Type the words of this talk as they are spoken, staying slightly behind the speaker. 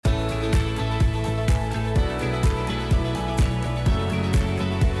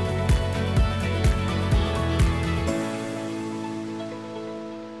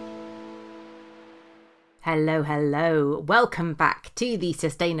Hello, hello. Welcome back to the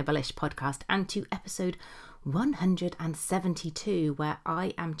Sustainable-ish podcast and to episode 172, where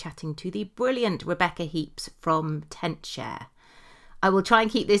I am chatting to the brilliant Rebecca Heaps from Tentshare. I will try and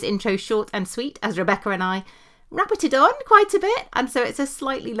keep this intro short and sweet as Rebecca and I rabbited on quite a bit, and so it's a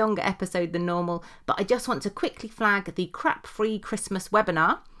slightly longer episode than normal, but I just want to quickly flag the crap-free Christmas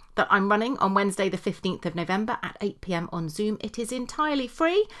webinar that I'm running on Wednesday the 15th of November at 8 p.m. on Zoom. It is entirely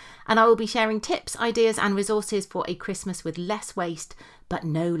free and I will be sharing tips, ideas and resources for a Christmas with less waste but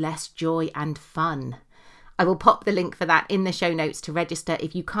no less joy and fun. I will pop the link for that in the show notes to register.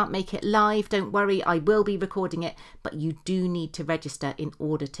 If you can't make it live, don't worry, I will be recording it, but you do need to register in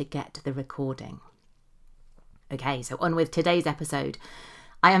order to get the recording. Okay, so on with today's episode.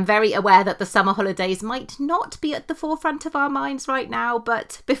 I am very aware that the summer holidays might not be at the forefront of our minds right now,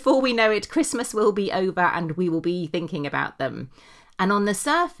 but before we know it, Christmas will be over and we will be thinking about them. And on the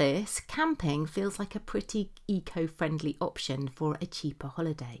surface, camping feels like a pretty eco-friendly option for a cheaper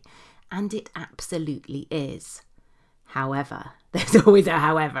holiday. And it absolutely is. However, there's always a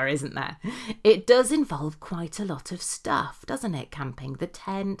however, isn't there? It does involve quite a lot of stuff, doesn't it? Camping, the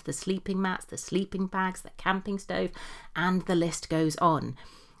tent, the sleeping mats, the sleeping bags, the camping stove, and the list goes on.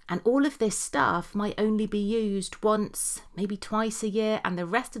 And all of this stuff might only be used once, maybe twice a year, and the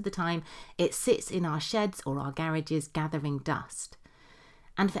rest of the time it sits in our sheds or our garages gathering dust.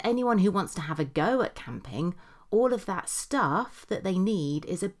 And for anyone who wants to have a go at camping, all of that stuff that they need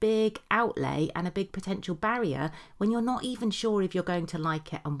is a big outlay and a big potential barrier when you're not even sure if you're going to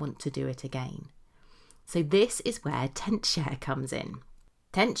like it and want to do it again. So this is where Tentshare comes in.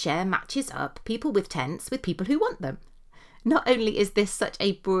 Tentshare matches up people with tents with people who want them. Not only is this such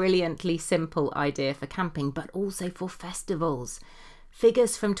a brilliantly simple idea for camping, but also for festivals.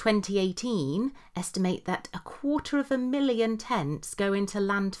 Figures from 2018 estimate that 250,000 tents go into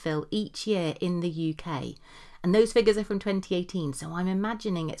landfill each year in the UK. And those figures are from 2018, so I'm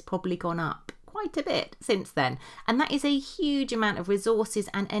imagining it's probably gone up quite a bit since then. And that is a huge amount of resources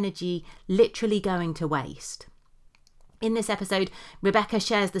and energy literally going to waste. In this episode, Rebecca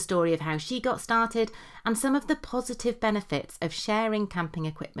shares the story of how she got started and some of the positive benefits of sharing camping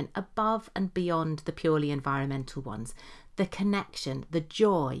equipment above and beyond the purely environmental ones. The connection, the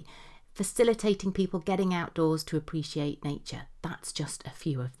joy, facilitating people getting outdoors to appreciate nature. That's just a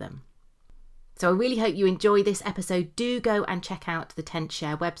few of them. So I really hope you enjoy this episode. Do go and check out the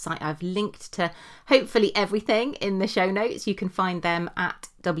Tentshare website. I've linked to hopefully everything in the show notes. You can find them at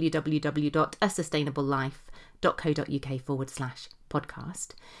www.asustainablelife.co.uk/podcast.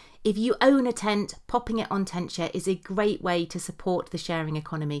 If you own a tent, popping it on Tentshare is a great way to support the sharing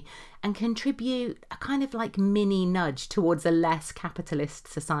economy and contribute a kind of like mini nudge towards a less capitalist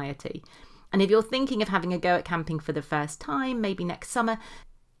society. And if you're thinking of having a go at camping for the first time, maybe next summer,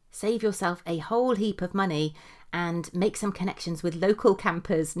 save yourself a whole heap of money and make some connections with local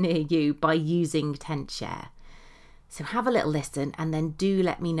campers near you by using Tentshare. So have a little listen and then do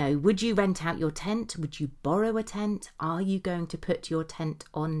let me know. Would you rent out your tent? Would you borrow a tent? Are you going to put your tent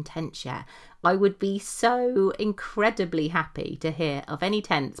on Tentshare? I would be so incredibly happy to hear of any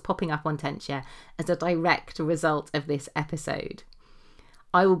tents popping up on Tentshare as a direct result of this episode.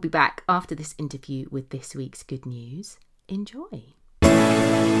 I will be back after this interview with this week's good news. Enjoy.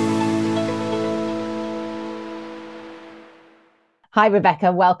 Hi,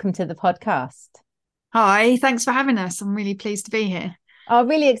 Rebecca. Welcome to the podcast. Hi, thanks for having us. I'm really pleased to be here. Oh,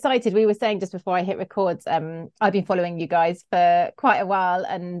 really excited. We were saying just before I hit record, I've been following you guys for quite a while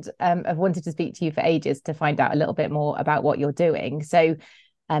and I've wanted to speak to you for ages to find out a little bit more about what you're doing. So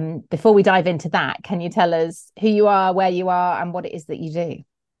before we dive into that, can you tell us who you are, where you are and what it is that you do?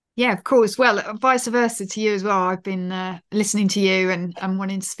 Yeah, of course. Well, vice versa to you as well. I've been listening to you and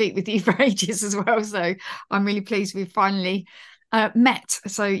wanting to speak with you for ages as well. So I'm really pleased we've finally met.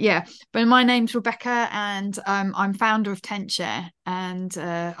 So yeah, but my name's Rebecca and I'm founder of Tentshare, and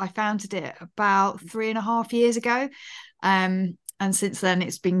I founded it about 3.5 years ago. And since then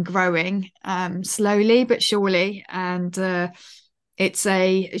it's been growing slowly but surely. And it's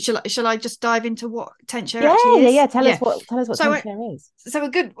shall I just dive into what Tentshare actually is? Yeah. Tell us what Tentshare is. So a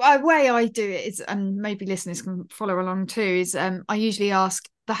good way I do it is, and maybe listeners can follow along too, is I usually ask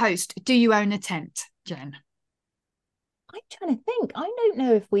the host, do you own a tent, Jen? I'm trying to think. I don't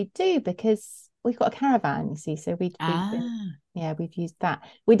know if we do because we've got a caravan, you see, so we've used that.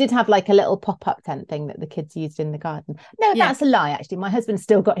 We did have like a little pop-up tent thing that the kids used in the garden. No, that's a lie, actually. My hhusband's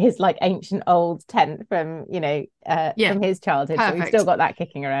still got his like ancient old tent from from his childhood. Perfect. So we've still got that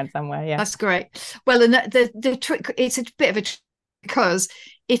kicking around somewhere. Yeah, that's great. Well, and the trick, it's a bit of a trick because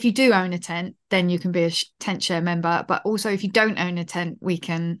if you do own a tent, then you can be a Tentshare member, but also if you don't own a tent, we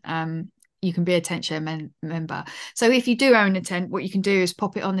can you can be a Tentshare member. So if you do own a tent, what you can do is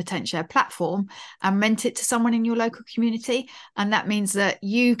pop it on the Tentshare platform and rent it to someone in your local community. And that means that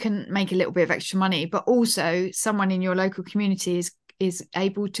you can make a little bit of extra money, but also someone in your local community is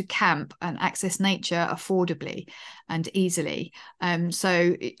able to camp and access nature affordably and easily.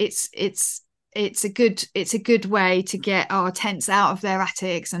 So it's a good way to get our tents out of their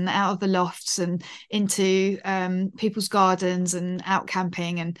attics and out of the lofts and into people's gardens and out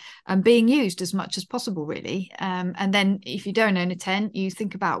camping and being used as much as possible, really. And then if you don't own a tent, you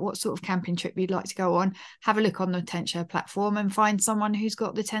think about what sort of camping trip you'd like to go on, have a look on the Tentshare platform and find someone who's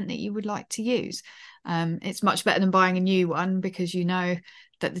got the tent that you would like to use. It's much better than buying a new one, because you know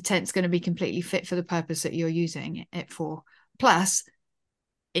that the tent's going to be completely fit for the purpose that you're using it for. Plus,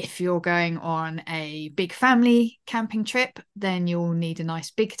 if you're going on a big family camping trip, then you'll need a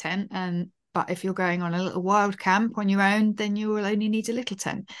nice big tent. But if you're going on a little wild camp on your own, then you will only need a little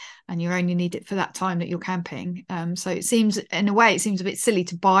tent, and you only need it for that time that you're camping. So it seems, in a way, it seems a bit silly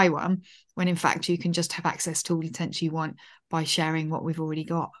to buy one when in fact you can just have access to all the tents you want by sharing what we've already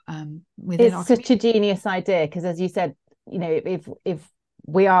got within our It's such community. a genius idea, because as you said, if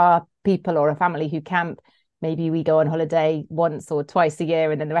we are people or a family who camp, maybe we go on holiday once or twice a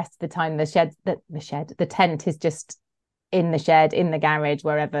year, and then the rest of the time the tent is just in the shed, in the garage,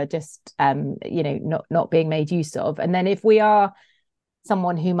 wherever, just not being made use of. And then if we are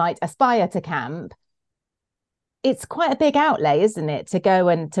someone who might aspire to camp, it's quite a big outlay, isn't it, to go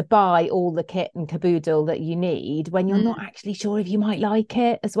and to buy all the kit and caboodle that you need when you're not actually sure if you might like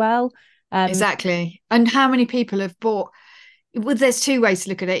it as well. Exactly. And how many people have bought? Well, there's two ways to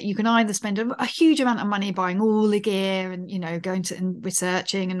look at it. You can either spend a huge amount of money buying all the gear and going to and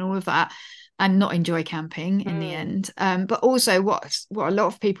researching and all of that, and not enjoy camping in the end. But also, what a lot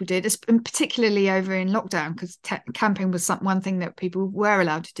of people did, and particularly over in lockdown, because camping was one thing that people were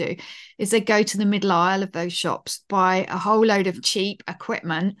allowed to do, is they go to the middle aisle of those shops, buy a whole load of cheap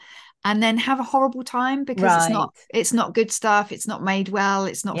equipment, and then have a horrible time, because Right. it's not good stuff, it's not made well,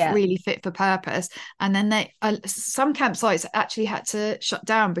 it's not Yeah. really fit for purpose. And then some campsites actually had to shut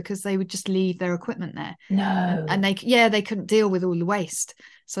down because they would just leave their equipment there. And No. they couldn't deal with all the waste,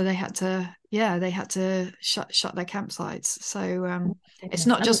 so they had to shut their campsites. So it's Goodness.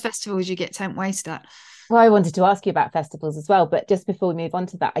 not just festivals you get tent waste at. Well, I wanted to ask you about festivals as well, but just before we move on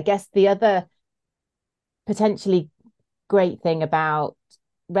to that, I guess the other potentially great thing about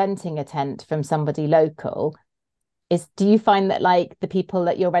renting a tent from somebody local is, do you find that like the people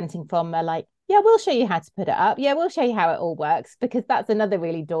that you're renting from are like, yeah, we'll show you how to put it up. Yeah, we'll show you how it all works, because that's another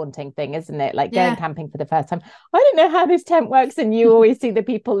really daunting thing, isn't it? Like going Yeah. camping for the first time. I don't know how this tent works. And you always see the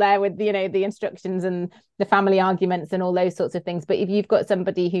people there with, the instructions and the family arguments and all those sorts of things. But if you've got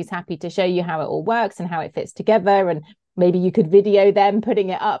somebody who's happy to show you how it all works and how it fits together, and maybe you could video them putting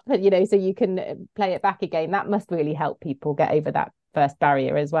it up, so you can play it back again, that must really help people get over that first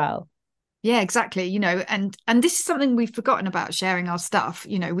barrier as well. Yeah, exactly. And this is something we've forgotten about, sharing our stuff.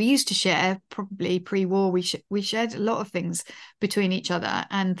 We used to share, probably pre-war. We shared a lot of things between each other,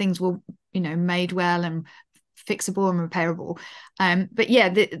 and things were made well and fixable and repairable. But yeah,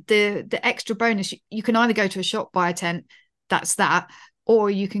 the extra bonus, you can either go to a shop, buy a tent, that's that, or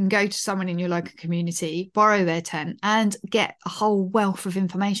you can go to someone in your local community, borrow their tent, and get a whole wealth of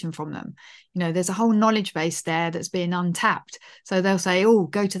information from them. There's a whole knowledge base there that's being untapped. So they'll say, oh,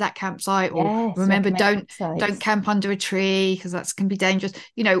 go to that campsite, or Yes, remember, recommend don't campsites. camp under a tree because that can be dangerous.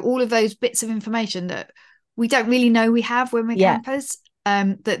 All of those bits of information that we don't really know we have when we're Yeah, campers,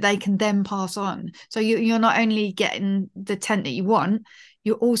 that they can then pass on. So you're not only getting the tent that you want,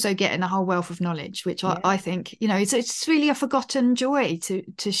 you're also getting a whole wealth of knowledge, which I yeah, think, it's really a forgotten joy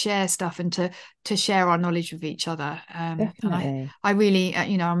to share stuff and to share our knowledge with each other. And definitely. I really,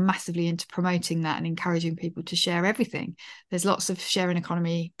 I'm massively into promoting that and encouraging people to share everything. There's lots of sharing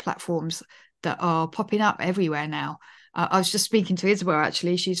economy platforms that are popping up everywhere now. I was just speaking to Isabel,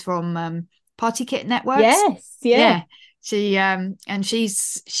 actually. She's from Party Kit Networks. Yes, yeah. Yeah. And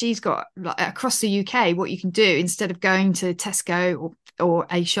she's got, like, across the UK, what you can do instead of going to Tesco or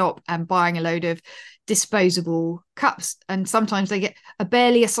a shop and buying a load of disposable cups, and sometimes they get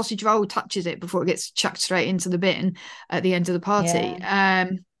barely a sausage roll touches it before it gets chucked straight into the bin at the end of the party. Yeah.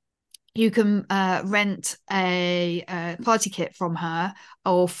 You can rent a party kit from her,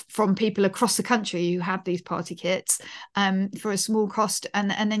 or from people across the country who have these party kits, for a small cost,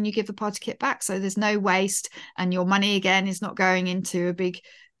 and then you give the party kit back, so there's no waste, and your money again is not going into a big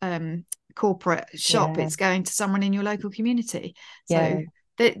corporate shop. Yeah. It's going to someone in your local community. Yeah.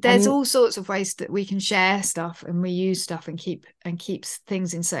 So there's And all sorts of ways that we can share stuff and reuse stuff and keep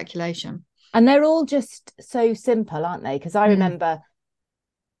things in circulation. they're all just so simple, aren't they? Because I Mm. remember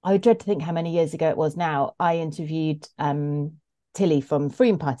I dread to think how many years ago it was now. I interviewed Tilly from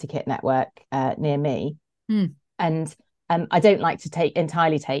Free Party Kit Network near me. Mm. And I don't like to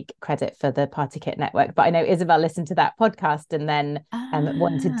entirely take credit for the Party Kit Network, but I know Isabel listened to that podcast and then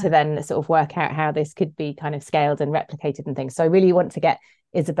wanted to then sort of work out how this could be kind of scaled and replicated and things. So I really want to get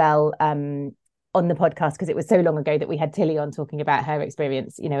Isabel on the podcast, because it was so long ago that we had Tilly on talking about her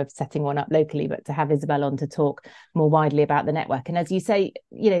experience, of setting one up locally, but to have Isabel on to talk more widely about the network. And as you say,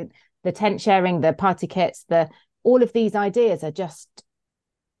 the tent sharing, the party kits, all of these ideas are just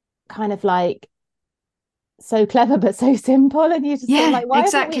kind of like so clever but so simple, and you just sort of like, why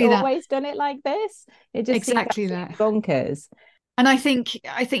haven't we always done it like this? It just exactly seems that bonkers. And I think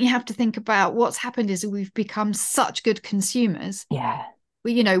you have to think about what's happened is we've become such good consumers. Yeah.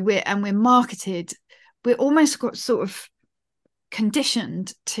 We're marketed. We're almost got sort of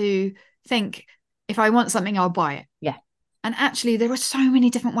conditioned to think, if I want something, I'll buy it. Yeah. And actually, there are so many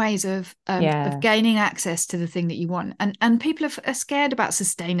different ways of gaining access to the thing that you want. And people are scared about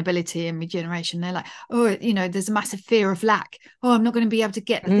sustainability and regeneration. They're like, oh, there's a massive fear of lack. Oh, I'm not going to be able to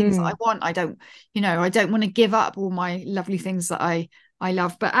get the things that I want. I don't want to give up all my lovely things that I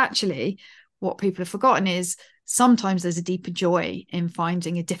love. But actually, what people have forgotten is sometimes there's a deeper joy in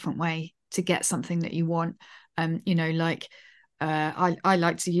finding a different way to get something that you want. I like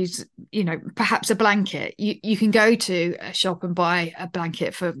to use, perhaps a blanket. You can go to a shop and buy a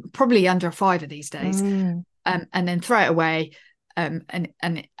blanket for probably under a £5 these days, and then throw it away. And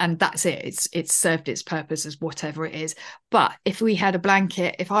that's it. It's served its purpose as whatever it is. But if I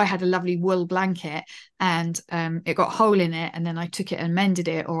had a lovely wool blanket and it got a hole in it, and then I took it and mended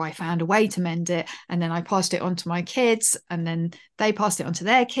it, or I found a way to mend it, and then I passed it on to my kids, and then they passed it on to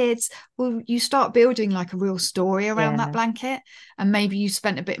their kids, well, you start building like a real story around that blanket. And maybe you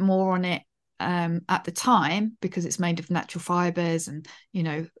spent a bit more on it at the time because it's made of natural fibers, and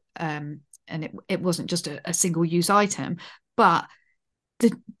and it wasn't just a single use item. But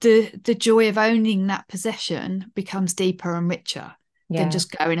the joy of owning that possession becomes deeper and richer than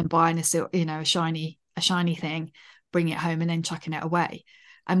just going and buying a shiny thing, bringing it home and then chucking it away.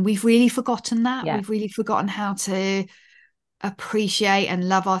 And we've really forgotten that. We've really forgotten how to appreciate and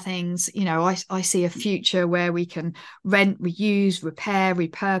love our things. I see a future where we can rent, reuse, repair,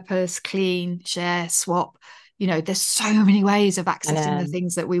 repurpose, clean, share, swap. There's so many ways of accessing the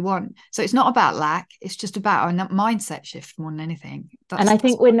things that we want. So it's not about lack. It's just about a mindset shift more than anything. And I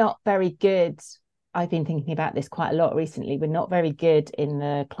think we're not very good. I've been thinking about this quite a lot recently. We're not very good in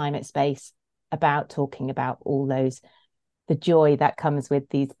the climate space about talking about all the joy that comes with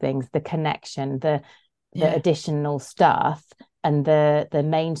these things, the connection, the additional stuff. And the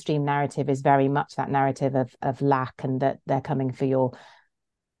mainstream narrative is very much that narrative of lack, and that they're coming for your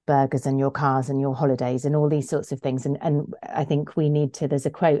burgers and your cars and your holidays and all these sorts of things. And I think we need to, there's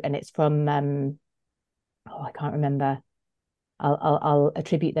a quote, and it's from I can't remember. I'll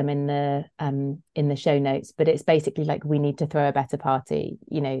attribute them in the show notes, but it's basically like, we need to throw a better party,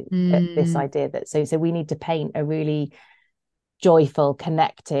 this idea that so we need to paint a really joyful,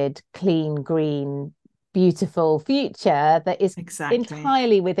 connected, clean, green, beautiful future that is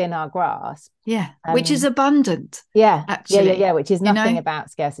entirely within our grasp, which is abundant, actually, which is nothing about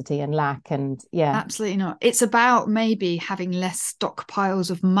scarcity and lack, and absolutely not. It's about maybe having less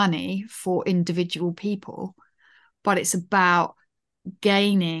stockpiles of money for individual people, but it's about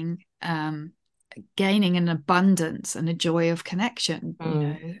gaining an abundance and a joy of connection,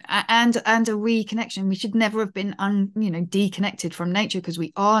 and a reconnection. We should never have been deconnected from nature, because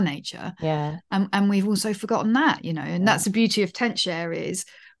we are nature. And we've also forgotten that, and that's the beauty of Tentshare, is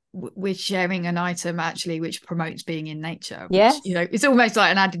we're sharing an item actually which promotes being in nature, which it's almost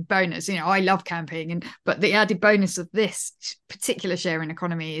like an added bonus. I love camping, but the added bonus of this particular sharing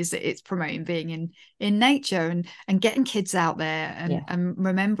economy is that it's promoting being in nature, and getting kids out there, and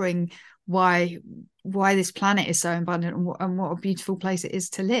remembering why this planet is so abundant, and what a beautiful place it is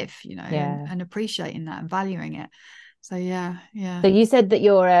to live, and appreciating that and valuing it. So So you said that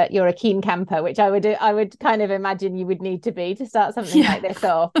you're a keen camper, which I would kind of imagine you would need to be to start something like this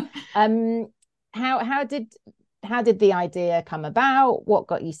off. How did the idea come about? What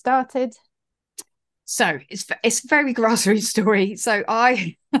got you started? So it's a very grassroots story. So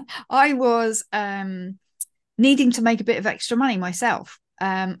I was needing to make a bit of extra money myself.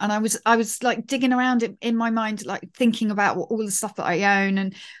 And I was like digging around in my mind, like thinking about all the stuff that I own,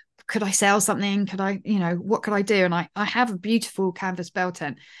 and could I sell something? Could I, what could I do? And I have a beautiful canvas bell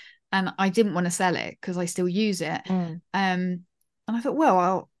tent, and I didn't want to sell it because I still use it. And I thought,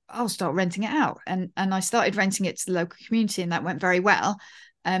 well, I'll start renting it out. And I started renting it to the local community, and that went very well.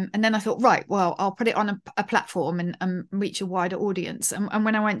 And then I thought, right, well, I'll put it on a platform and reach a wider audience. And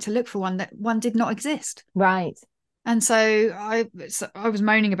when I went to look for one, that one did not exist. Right. And so I was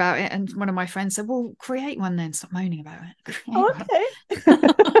moaning about it, and one of my friends said, "Well, create one then. Stop moaning about it. Create one." Okay.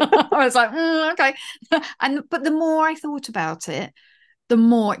 I was like, "Okay." But the more I thought about it, the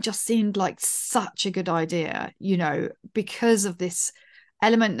more it just seemed like such a good idea, because of this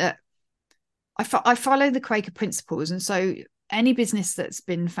element that I follow the Quaker principles, and so any business that's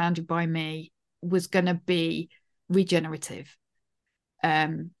been founded by me was going to be regenerative.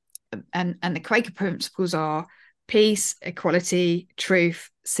 And the Quaker principles are peace, equality, truth,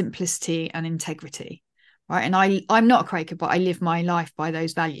 simplicity, and integrity. Right. And I'm not a Quaker, but I live my life by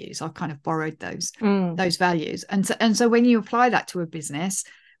those values. I've kind of borrowed those values. And so when you apply that to a business,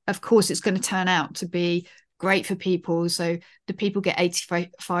 of course, it's going to turn out to be great for people. So the people get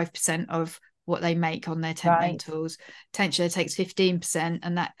 85% of what they make on their tent rentals. Tentshare takes 15%,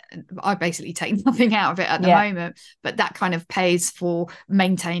 and that I basically take nothing out of it at the moment, but that kind of pays for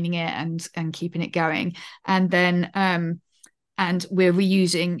maintaining it and keeping it going. And then and we're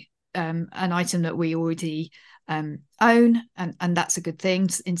reusing an item that we already own, and that's a good thing,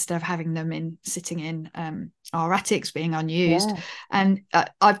 instead of having them sitting in our attics being unused. And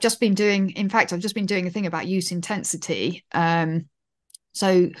I've just been doing a thing about use intensity.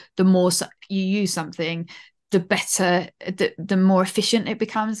 So the more you use something, the better, the more efficient it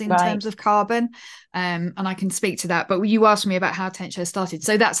becomes in terms of carbon. And I can speak to that. But you asked me about how Tentshare started.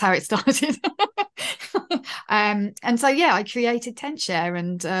 So that's how it started. And so, I created Tentshare,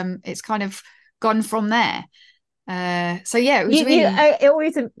 and it's kind of gone from there. So, it was it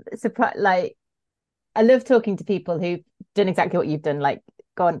always surprised. Like, I love talking to people who've done exactly what you've done, like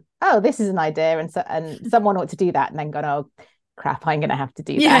gone, oh, this is an idea. And someone ought to do that. And then gone, oh, crap, I'm going to have to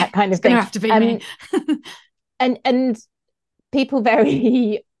do that kind of thing. It's going to have to be me. and people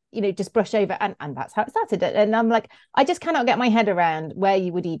very, just brush over, and that's how it started. And I'm like, I just cannot get my head around where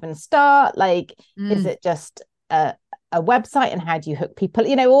you would even start. Like, is it just a website, and how do you hook people?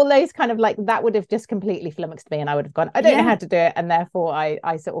 All those kind of, like, that would have just completely flummoxed me, and I would have gone, I don't know how to do it, and therefore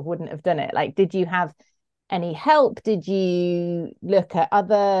I sort of wouldn't have done it. Like, did you have any help? Did you look at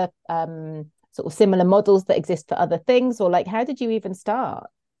other sort of similar models that exist for other things, or like, how did you even start?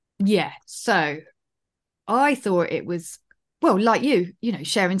 So I thought it was, well, like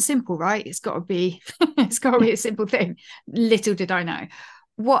sharing simple, right? It's got to be a simple thing. Little did I know.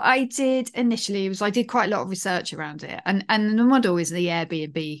 What I did initially was I did quite a lot of research around it, and the model is the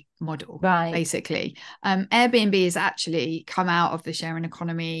Airbnb model, basically. Airbnb has actually come out of the sharing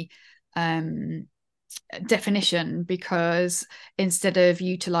economy definition, because instead of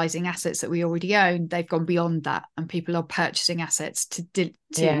utilizing assets that we already own, they've gone beyond that, and people are purchasing assets to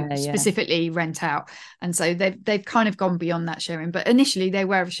specifically rent out. And so they've kind of gone beyond that sharing, but initially they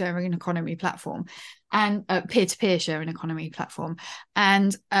were a sharing economy platform, and peer-to-peer sharing economy platform.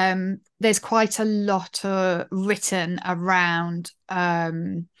 And there's quite a lot written around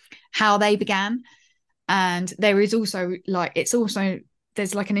how they began. And there is also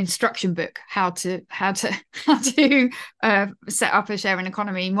there's like an instruction book how to set up a sharing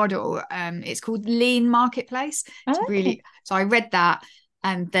economy model. It's called Lean Marketplace. So I read that,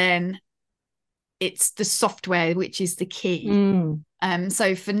 and then it's the software which is the key.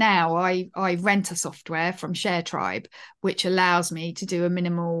 So for now, I rent a software from ShareTribe, which allows me to do a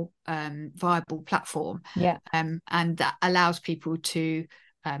minimal viable platform. And that allows people to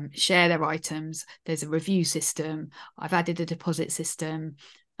share their items. There's a review system. I've added a deposit system,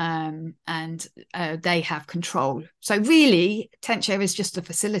 and they have control. So really, Tentshare is just a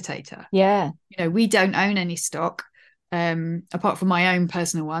facilitator. We don't own any stock, apart from my own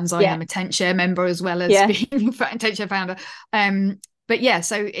personal ones. I am a Tentshare member as well as being a Tentshare founder. But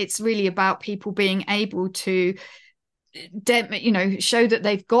so it's really about people being able to show that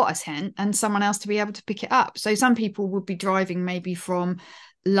they've got a tent, and someone else to be able to pick it up. So some people would be driving maybe from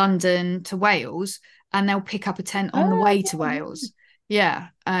London to Wales, and they'll pick up a tent on the way to Wales.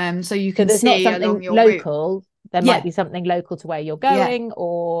 So you can see along your local route. There might be something local to where you're going,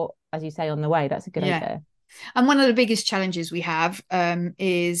 or, as you say, on the way. That's a good idea. And one of the biggest challenges we have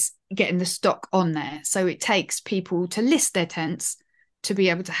is getting the stock on there. So it takes people to list their tents to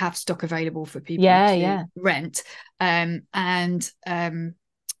be able to have stock available for people to rent.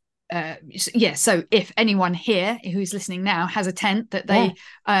 So if anyone here who's listening now has a tent that they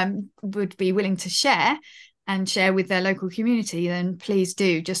would be willing to share, and share with their local community, then please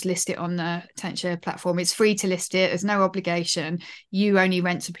do just list it on the Tentshare platform. It's free to list it. There's no obligation. You only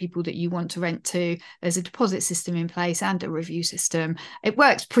rent to people that you want to rent to. There's a deposit system in place and a review system. It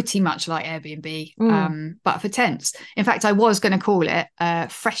works pretty much like Airbnb, but for tents. In fact, I was going to call it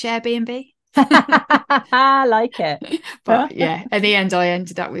Fresh Airbnb. I like it. But yeah, at the end I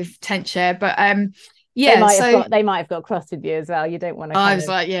ended up with Tentshare. But they might have got cross with you as well. You don't want to. I was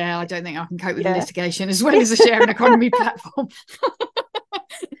like, yeah, I don't think I can cope with the litigation as well as a sharing economy platform.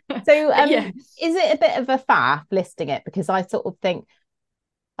 So is it a bit of a faff listing it? Because I sort of think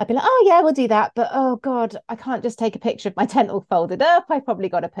I'd be like, oh yeah, we'll do that, but oh god, I can't just take a picture of my tent all folded up. I probably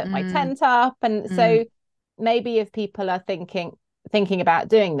got to put my tent up. And so maybe if people are thinking about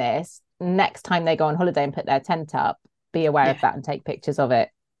doing this, next time they go on holiday and put their tent up, be aware of that and take pictures of it.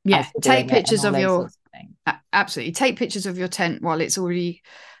 Yeah, take pictures of your absolutely take pictures of your tent while it's already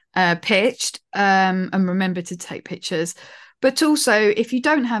pitched, and remember to take pictures. But also, if you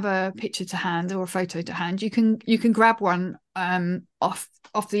don't have a picture to hand or a photo to hand, you can grab one off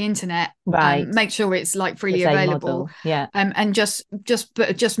the internet, right? Make sure it's like freely available, and just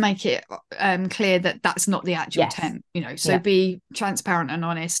make it clear that that's not the actual tent, so be transparent and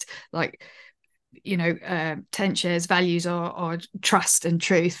honest. Like, Tentshare's values are trust and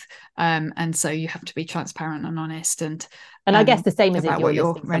truth, and so you have to be transparent and honest, and I guess the same as if you're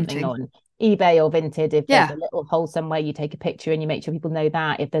listing renting something on eBay or Vinted. If there's a little hole somewhere, you take a picture and you make sure people know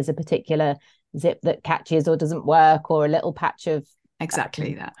that. If there's a particular zip that catches or doesn't work, or a little patch of damp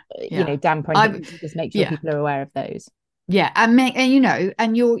or anything, just make sure people are aware of those. And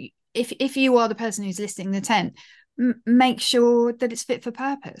if you are the person who's listing the tent, make sure that it's fit for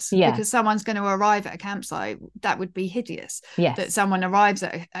purpose, because someone's going to arrive at a campsite. That would be hideous. That someone arrives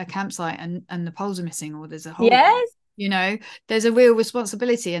at a campsite and the poles are missing, or there's a hole. There's a real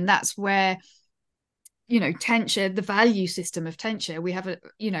responsibility, and that's where Tentshare, the value system of Tentshare, we have a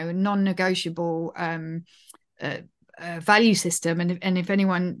non-negotiable value system, and if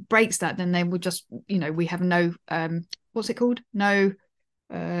anyone breaks that, then they will just we have no what's it called no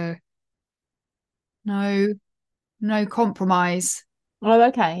compromise. Oh,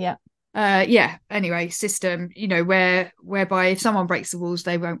 okay. Anyway, system, whereby if someone breaks the rules,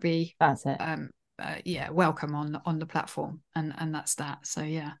 they won't be welcome on the platform, and that's that. So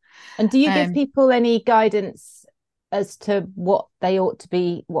and do you give people any guidance as to what value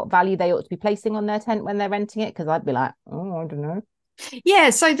they ought to be placing on their tent when they're renting it? Because I'd be like, oh, I don't know.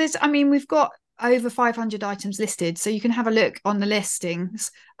 So we've got over 500 items listed, so you can have a look on the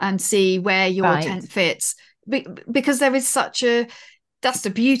listings and see where your tent fits, because there is that's the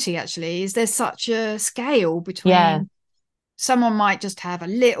beauty, actually, is there's such a scale between someone might just have a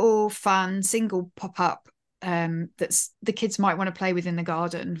little fun single pop-up that's the kids might want to play with in the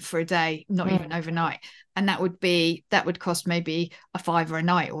garden for a day, not even overnight, and that would cost maybe a £5 a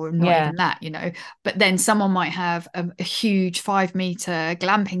night, or not even that, but then someone might have a huge 5-meter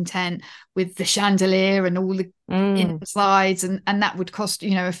glamping tent with the chandelier and all the slides, and that would cost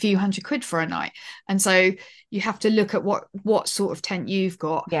a few £100 for a night. And so you have to look at what sort of tent you've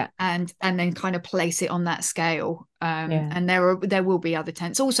got, and then kind of place it on that scale. And there will be other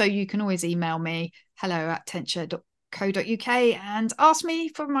tents. Also, you can always email me, hello@tentshare.co.uk, and ask me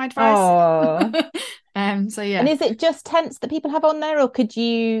for my advice. And is it just tents that people have on there, or could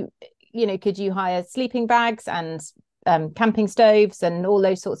you hire sleeping bags and camping stoves and all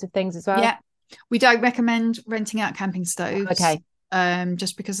those sorts of things as well? We don't recommend renting out camping stoves,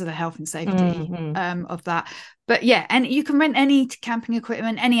 just because of the health and safety of that. But and you can rent any camping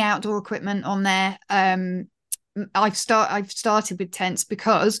equipment, any outdoor equipment on there. I've started with tents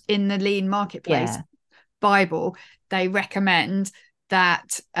because in the Lean Marketplace Bible, they recommend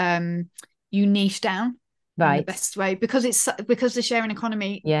that you niche down in the best way, because the sharing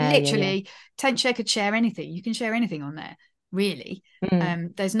economy, literally Tentshare could share anything. You can share anything on there, really.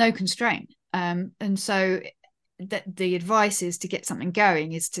 There's no constraint, and so the advice is to get something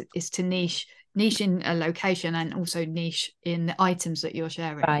going is to niche in a location, and also niche in the items that you're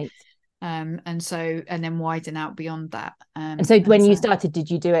sharing, and then widen out beyond that. And so when you started, did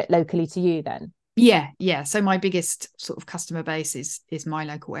you do it locally to you then? So my biggest sort of customer base is my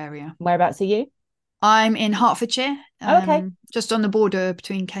local area. Whereabouts are you? I'm in Hertfordshire, just on the border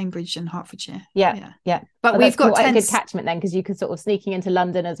between Cambridge and Hertfordshire. But we've got quite a good catchment then, because you could sort of sneaking into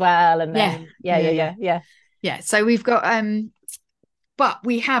London as well, and then so we've got but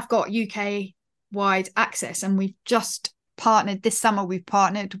we have got UK wide access, and we've just partnered this summer. We've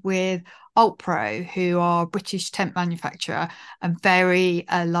partnered with Altpro, who are a British tent manufacturer and very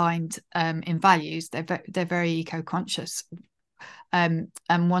aligned in values. They're very eco-conscious, and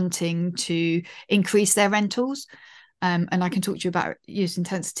wanting to increase their rentals. And I can talk to you about use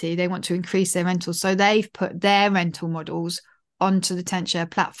intensity. They want to increase their rentals. So they've put their rental models onto the Tentshare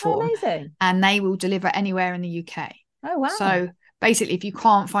platform. Oh, amazing. And they will deliver anywhere in the UK. Oh, wow. So basically, if you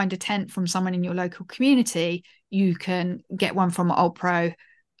can't find a tent from someone in your local community, you can get one from Ulpro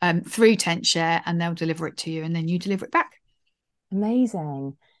through Tentshare, and they'll deliver it to you, and then you deliver it back.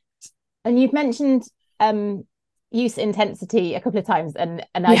 Amazing. And you've mentioned use intensity a couple of times, and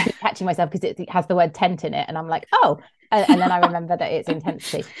I keep catching myself because it has the word tent in it, and I'm like, oh, and then I remember that it's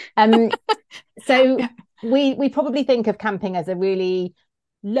intensity. So we probably think of camping as a really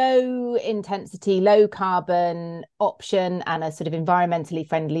low intensity, low carbon option and a sort of environmentally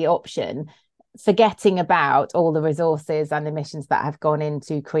friendly option, forgetting about all the resources and emissions that have gone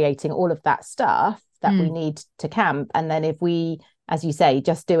into creating all of that stuff that we need to camp. And then if we, as you say,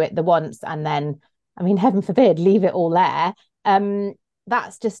 just do it the once and then, I mean, heaven forbid, leave it all there,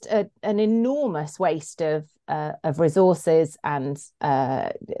 that's just an enormous waste of resources and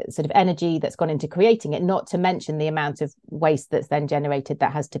sort of energy that's gone into creating it, not to mention the amount of waste that's then generated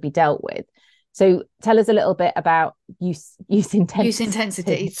that has to be dealt with. So tell us a little bit about use intensity. Use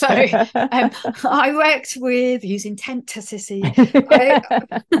intensity. So I worked with use intensity.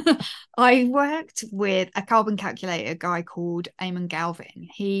 I worked with a carbon calculator guy called Eamon Galvin.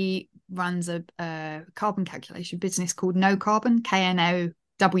 He runs a carbon calculation business called No Carbon, KNOW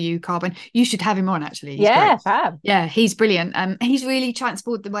Carbon. You should have him on, actually. He's great. Fab. Yeah, he's brilliant. He's really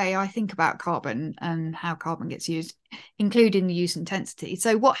transformed the way I think about carbon and how carbon gets used, including the use intensity.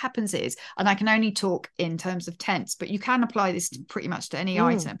 So what happens is, and I can only talk in terms of tents, but you can apply this pretty much to any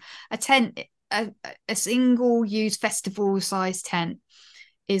item. A tent, a single use festival size tent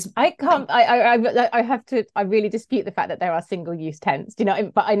is. I have to. I really dispute the fact that there are single use tents. Do you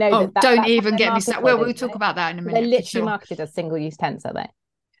know? But I know that. Don't even get me started. Well, we'll talk about that in a minute. They're literally marketed as single use tents, are they?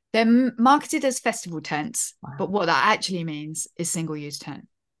 They're marketed as festival tents, but what that actually means is single use tent.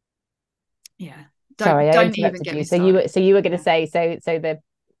 Yeah. Don't even get me started. So you were going to say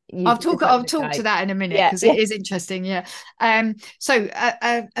I'll talk to that in a minute because it is interesting. Yeah. So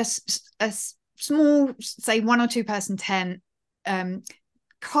a small, say 1 or 2 person tent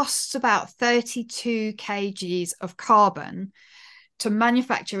costs about 32 kgs of carbon to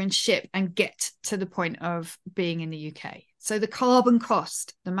manufacture and ship and get to the point of being in the UK. So the carbon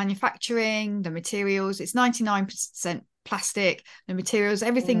cost, the manufacturing, the materials, it's 99% plastic, the materials,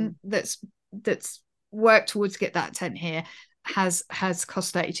 everything that's worked towards get that tent here has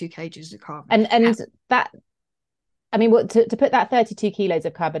cost 32 kgs of carbon. And that, I mean, to put that 32 kilos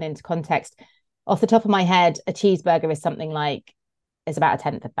of carbon into context, off the top of my head, a cheeseburger is something like, it's about a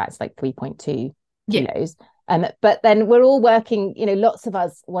tenth of that. It's like 3.2 kilos. But then we're all working, lots of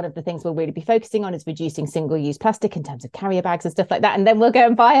us, one of the things we'll really be focusing on is reducing single-use plastic in terms of carrier bags and stuff like that. And then we'll go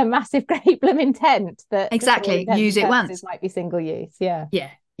and buy a massive great blooming tent that exactly use it once. Might be single-use. Yeah.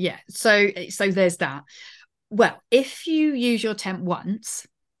 So there's that. Well, if you use your tent once,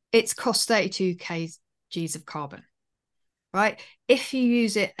 it's cost 32 kgs of carbon. Right? If you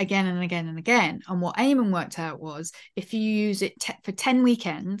use it again and again and again, and what Eamon worked out was, if you use it for 10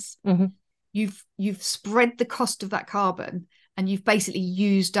 weekends, you've spread the cost of that carbon, and you've basically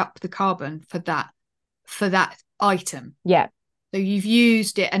used up the carbon for that item. Yeah. So you've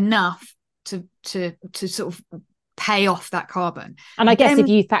used it enough to sort of pay off that carbon. And I guess if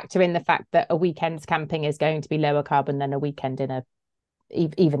you factor in the fact that a weekend's camping is going to be lower carbon than a weekend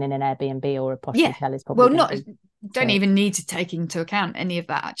even in an Airbnb or a posh hotel is probably don't even need to take into account any of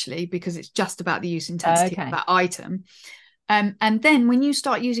that, actually, because it's just about the use intensity of that item. And then when you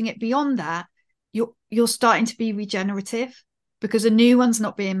start using it beyond that, you're starting to be regenerative because a new one's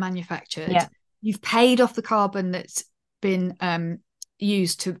not being manufactured. You've paid off the carbon that's been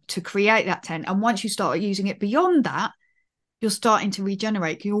used to create that tent, and once you start using it beyond that, you're starting to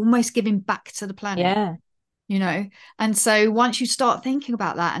regenerate. You're almost giving back to the planet. And so once you start thinking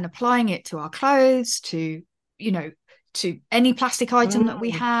about that and applying it to our clothes, to any plastic item that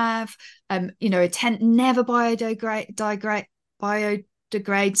we have, a tent never biodegrades,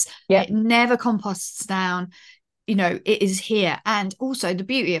 it never composts down, it is here. And also the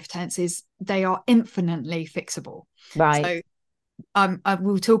beauty of tents is they are infinitely fixable. Right. So I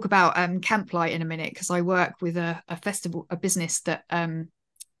will talk about Camplight in a minute, because I work with a business that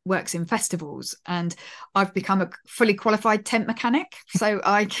works in festivals, and I've become a fully qualified tent mechanic, so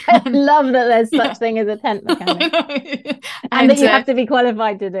I can love that there's such thing as a tent mechanic and that you have to be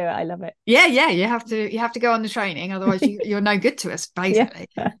qualified to do it. I love it. You have to go on the training, otherwise you're no good to us, basically.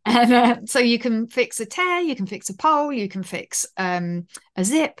 And so you can fix a tear, you can fix a pole, you can fix a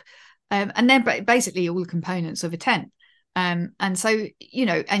zip, and then basically all the components of a tent. And so,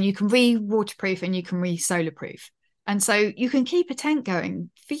 and you can re-waterproof and you can re-solar-proof. And so you can keep a tent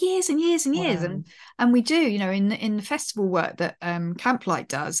going for years and years and years. Wow. And we do, in the festival work that Camplight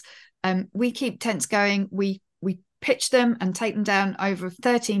does, we keep tents going. We pitch them and take them down over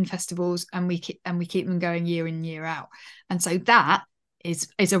 13 festivals, and we keep them going year in, year out. And so that is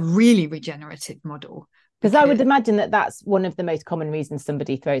a really regenerative model. Because I would imagine that that's one of the most common reasons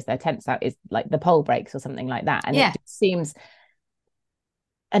somebody throws their tents out is like the pole breaks or something like that. And it just seems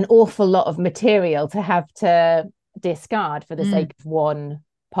an awful lot of material to have to discard for the sake of one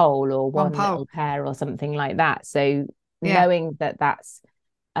pole or one little pair or something like that. So knowing that that's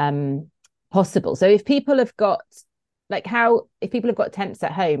possible. So if people have got tents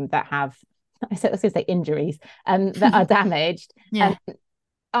at home that have, I was going to say injuries, that are damaged,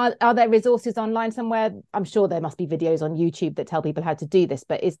 are there resources online somewhere? I'm sure there must be videos on YouTube that tell people how to do this,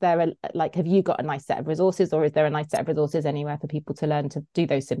 but is there have you got a nice set of resources, or is there a nice set of resources anywhere for people to learn to do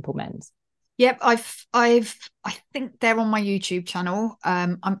those simple mends? Yep, I think they're on my YouTube channel.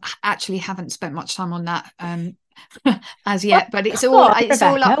 I actually haven't spent much time on that as yet, but it's all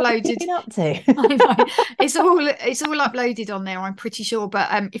uploaded. What have you been up to? I know. It's all uploaded on there, I'm pretty sure.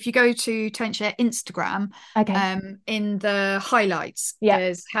 But if you go to Tentshare Instagram, in the highlights,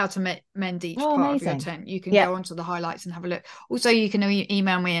 there's how to mend each part of your tent. You can go onto the highlights and have a look. Also, you can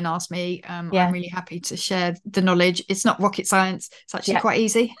email me and ask me. I'm really happy to share the knowledge. It's not rocket science. It's actually quite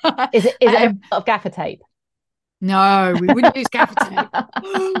easy. Is it a lot of gaffer tape? No, we wouldn't use gaffer tape.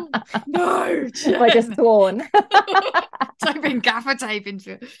 No, I just sworn. Typing gaffer tape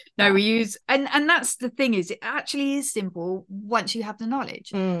into it. No, we use, and that's the thing, is it actually is simple once you have the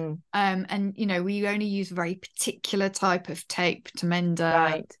knowledge. And we only use a very particular type of tape to mend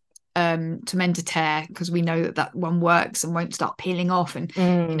a tear, because we know that one works and won't start peeling off,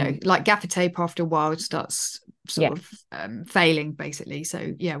 and like gaffer tape after a while starts sort of failing basically.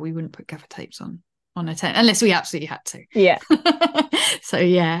 So we wouldn't put gaffer tapes on a tent unless we absolutely had to. So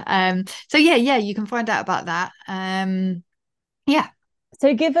you can find out about that.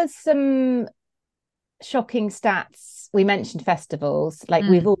 So give us some shocking stats. We mentioned festivals, like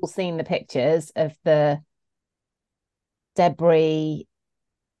we've all seen the pictures of the debris,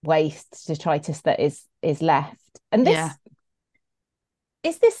 waste, detritus that is left, and this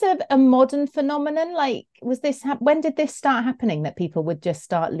is this a modern phenomenon? Like, was this when did this start happening, that people would just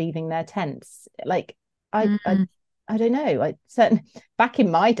start leaving their tents? Like, I don't know. I certain back in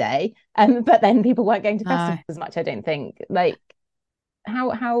my day, but then people weren't going to festivals as much. I don't think. Like,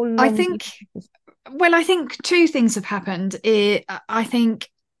 how long? I think two things have happened. I think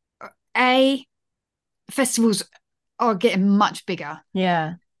festivals are getting much bigger.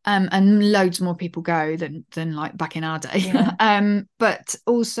 And loads more people go than like back in our day. But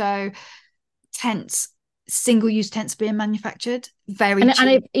also tents, single-use tents being manufactured very cheap.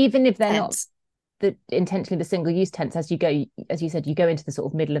 And even if they're not intentionally the single-use tents, as you said, you go into the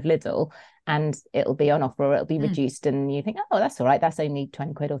sort of middle of Lidl and it'll be on offer or it'll be reduced, and you think, oh, that's all right, that's only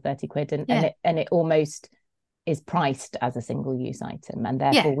 20 quid or 30 quid, and it almost is priced as a single-use item, and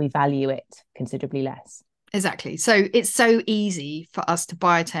therefore we value it considerably less. Exactly. So it's so easy for us to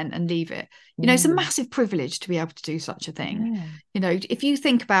buy a tent and leave it. It's a massive privilege to be able to do such a thing. If you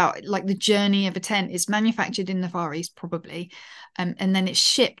think about like the journey of a tent, it's manufactured in the Far East probably, and then it's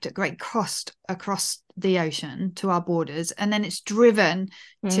shipped at great cost across the ocean to our borders, and then it's driven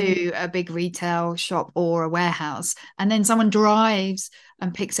to a big retail shop or a warehouse, and then someone drives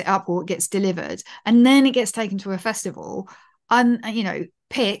and picks it up, or it gets delivered, and then it gets taken to a festival, and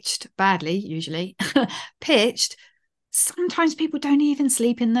pitched badly, usually pitched. Sometimes people don't even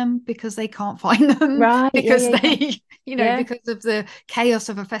sleep in them because they can't find them, because because of the chaos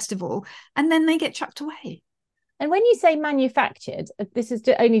of a festival, and then they get chucked away. And when you say manufactured, this is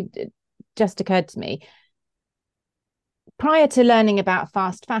only just occurred to me prior to learning about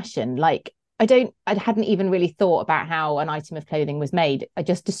fast fashion. Like, I hadn't even really thought about how an item of clothing was made. I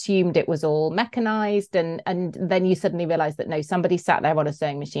just assumed it was all mechanized, and then you suddenly realize that no, somebody sat there on a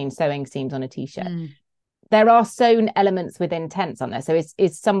sewing machine sewing seams on a t-shirt. There are sewn elements within tents, aren't there? So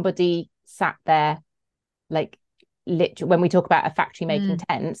is somebody sat there, like, literally, when we talk about a factory making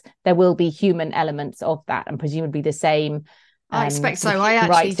tents, there will be human elements of that, and presumably the same I expect so. I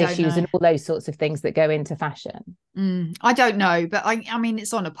actually don't issues know. And all those sorts of things that go into fashion. I don't know, but I mean,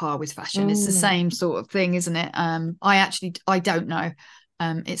 it's on a par with fashion. It's the same sort of thing, isn't it? I don't know.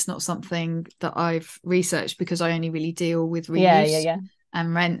 It's not something that I've researched, because I only really deal with reuse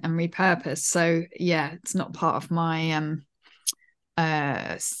and rent and repurpose. So it's not part of my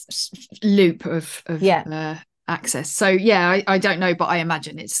loop of access. So I don't know, but I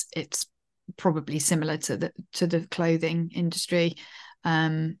imagine it's probably similar to the clothing industry.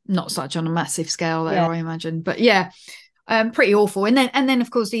 Not such on a massive scale though, I imagine, but yeah, pretty awful. And then of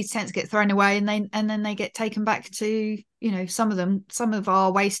course these tents get thrown away, and then they get taken back to, some of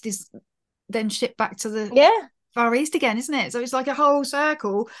our waste is then shipped back to the Far East again, isn't it? So it's like a whole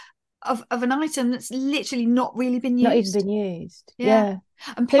circle of an item that's literally not really been used. Not even been used.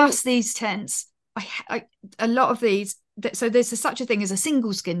 And plus these tents, a lot of these, so there's such a thing as a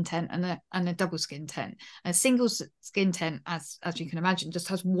single skin tent and a double skin tent. A single skin tent, as you can imagine, just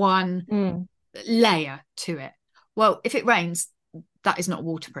has one layer to it. Well, if it rains, that is not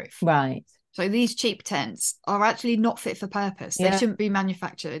waterproof. Right. So these cheap tents are actually not fit for purpose. They shouldn't be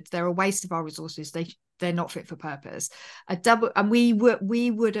manufactured. They're a waste of our resources. They're not fit for purpose. A double, and we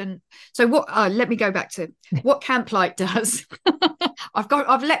wouldn't. So what? Let me go back to what Camplight does.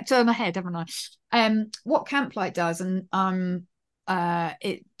 I've leapt on ahead, haven't I? What Camplight does, and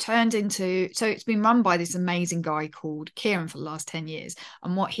it turned into, so it's been run by this amazing guy called Kieran for the last 10 years,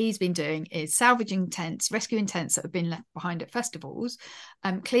 and what he's been doing is salvaging tents, rescuing tents that have been left behind at festivals,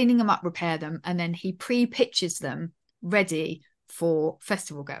 cleaning them up, repair them, and then he pre-pitches them ready for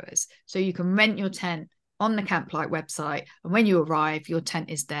festival goers. So you can rent your tent on the Camplight website, and when you arrive, your tent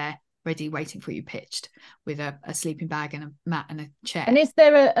is there ready, waiting for you, pitched with a sleeping bag and a mat and a chair. And is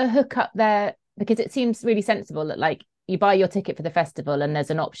there a hookup there? Because it seems really sensible that, like, you buy your ticket for the festival and there's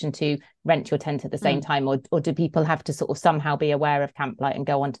an option to rent your tent at the same time, or do people have to sort of somehow be aware of Camplight and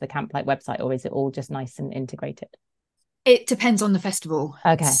go onto the Camplight website, or is it all just nice and integrated? It depends on the festival.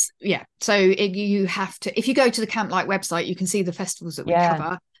 Okay. So you have to, if you go to the Camplight website, you can see the festivals that we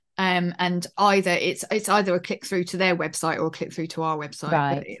cover. And either it's either a click through to their website or a click through to our website.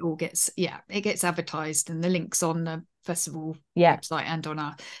 Right. But it all gets advertised, and the links on the festival website and on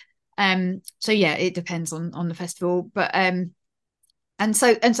our. So it depends on the festival, but and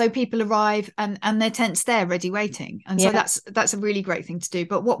so people arrive and their tent's there ready waiting, and so that's a really great thing to do.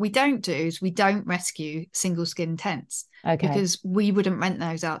 But what we don't do is we don't rescue single skin tents, because we wouldn't rent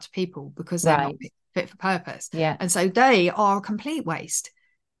those out to people because they're not fit for purpose, and so they are a complete waste.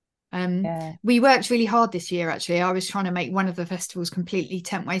 We worked really hard this year. Actually, I was trying to make one of the festivals completely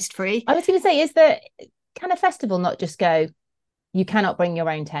tent waste free. I was going to say, can a festival not just go, you cannot bring your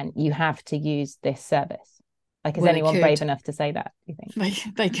own tent, you have to use this service? Like, is anyone brave enough to say that, do you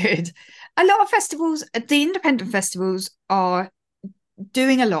think? They could. A lot of festivals, the independent festivals, are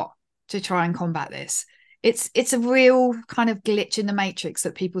doing a lot to try and combat this. It's a real kind of glitch in the matrix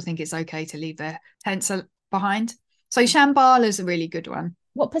that people think it's okay to leave their tents behind. So Shambhala's a really good one.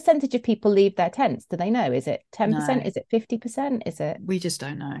 What percentage of people leave their tents? Do they know? Is it 10%? No. Is it 50%? Is it? We just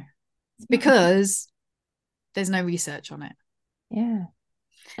don't know, because there's no research on it. Yeah.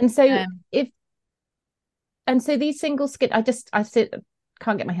 And so so these single skin, I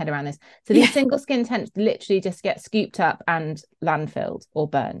can't get my head around this. So these single skin tents literally just get scooped up and landfilled or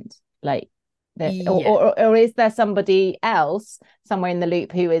burned, like, or is there somebody else somewhere in the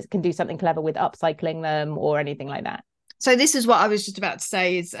loop who can do something clever with upcycling them or anything like that? So this is what I was just about to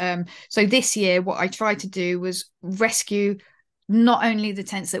say is, so this year what I tried to do was rescue not only the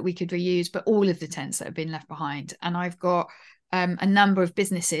tents that we could reuse, but all of the tents that have been left behind. And I've got a number of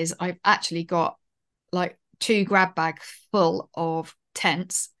businesses. I've actually got like 2 grab bags full of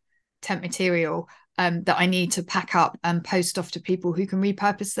tent material that I need to pack up and post off to people who can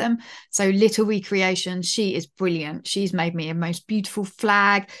repurpose them. So Little Recreation, she is brilliant. She's made me a most beautiful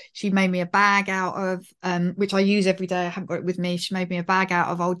flag. She made me a bag out of which I use every day. I haven't got it with me. She made me a bag out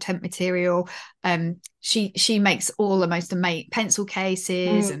of old tent material. She makes all the most amazing pencil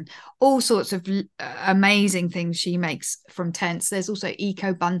cases and all sorts of amazing things she makes from tents. There's also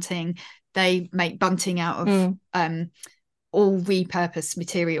eco bunting. They make bunting out of all repurposed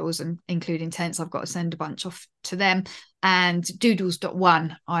materials, and including tents. I've got to send a bunch off to them. And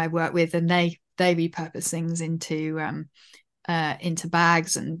Doodles.one I work with, and they repurpose things into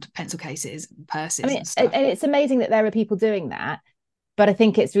bags and pencil cases and purses. I mean, and stuff. And it's amazing that there are people doing that, but I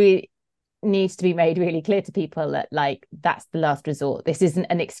think it's really needs to be made really clear to people that, like, that's the last resort. This isn't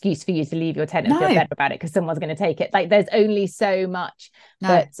an excuse for you to leave your tent and feel better about it because someone's going to take it. Like, there's only so much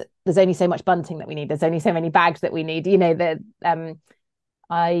there's only so much bunting that we need. There's only so many bags that we need.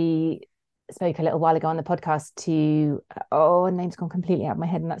 I spoke a little while ago on the podcast to her name's gone completely out of my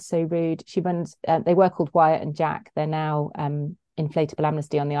head, and that's so rude. She runs they were called Wyatt and Jack. They're now Inflatable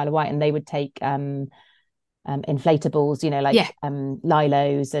Amnesty on the Isle of Wight, and they would take inflatables,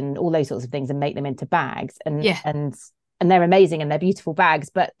 lilos and all those sorts of things, and make them into bags, and they're amazing and they're beautiful bags,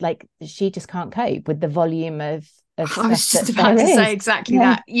 but like, she just can't cope with the volume of I was stuff just that about there to say is. exactly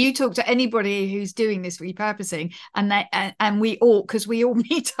that. You talk to anybody who's doing this repurposing, and we all, because we all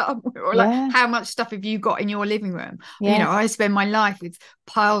meet up, we're all like, Yeah, how much stuff have you got in your living room? yeah, I spend my life with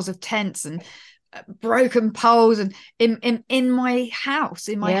piles of tents and broken poles and in my house,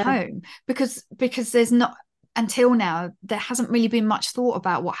 in my yeah. home, because there's not, until now, there hasn't really been much thought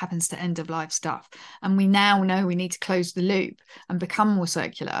about what happens to end of life stuff, and we now know we need to close the loop and become more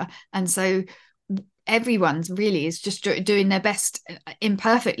circular. And so everyone's really is just doing their best,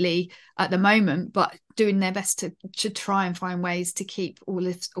 imperfectly at the moment, but doing their best to try and find ways to keep all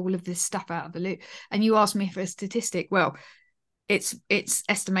of this stuff out of the loop. And you asked me for a statistic. Well, it's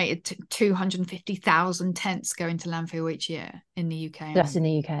estimated 250,000 tents go into landfill each year in the UK. Just in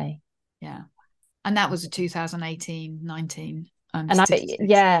the UK. Yeah. And that was a 2018-19 And statistics.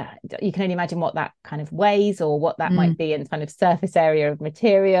 you can only imagine what that kind of weighs or what that might be in kind of surface area of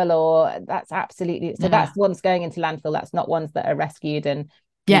material, or that's absolutely, so Yeah. that's ones going into landfill. That's not ones that are rescued and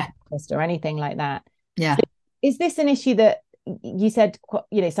Yeah. repurposed or anything like that. Yeah. So is this an issue that you said,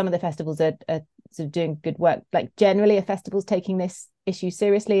 some of the festivals are sort of doing good work, like generally are festivals taking this issue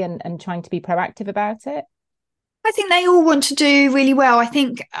seriously and trying to be proactive about it? I think they all want to do really well. I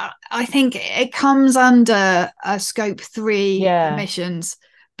think it comes under scope 3 Yeah. emissions,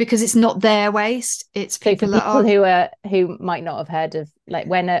 because it's not their waste. It's So for people that people are, who might not have heard of, like,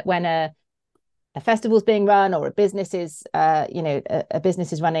 when a festival's being run, or a business is a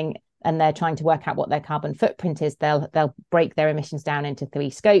business is running and they're trying to work out what their carbon footprint is, they'll break their emissions down into 3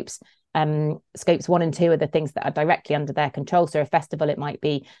 scopes. Scopes 1 and 2 are the things that are directly under their control. So a festival, it might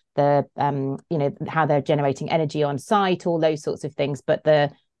be the how they're generating energy on site, all those sorts of things. But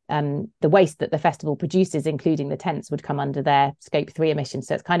the waste that the festival produces, including the tents, would come under their scope 3 emissions.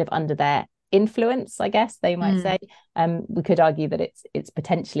 So it's kind of under their influence, I guess they might say. We could argue that it's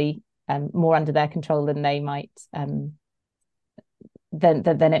potentially more under their control than they might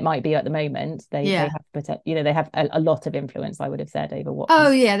than it might be at the moment. They have a lot of influence, I would have said, over what.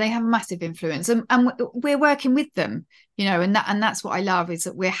 oh yeah, they have a massive influence, and we're working with them, and that's what I love, is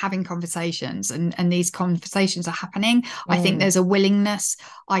that we're having conversations, and these conversations are happening. I think there's a willingness.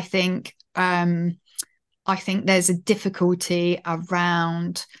 I think there's a difficulty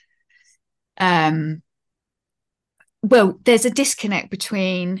around well, there's a disconnect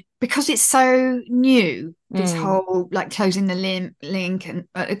between, because it's so new, this whole like closing the link and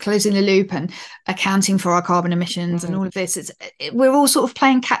closing the loop and accounting for our carbon emissions and all of this. We're all sort of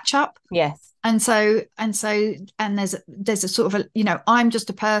playing catch up. Yes. And there's a sort of I'm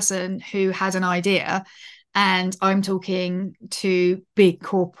just a person who has an idea, and I'm talking to big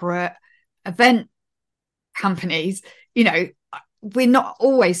corporate event companies. We're not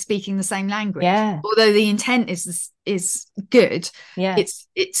always speaking the same language. Yeah. Although the intent is good. Yeah. It's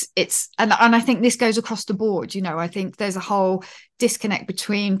and I think this goes across the board. I think there's a whole disconnect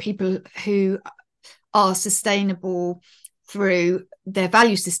between people who are sustainable through their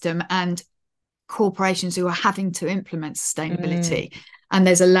value system and corporations who are having to implement sustainability. And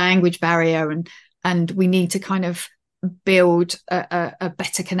there's a language barrier, and we need to kind of build a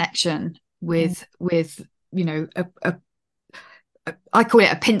better connection with I call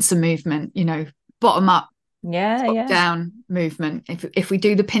it a pincer movement, bottom up, top down movement. If we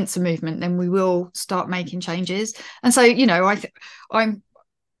do the pincer movement, then we will start making changes. And so, I'm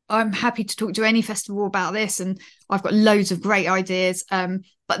happy to talk to any festival about this, and I've got loads of great ideas.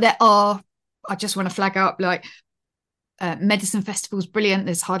 But I just want to flag up, like, Medicine Festival's brilliant.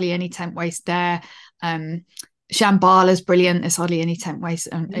 There's hardly any tent waste there. Shambhala's brilliant. There's hardly any tent waste,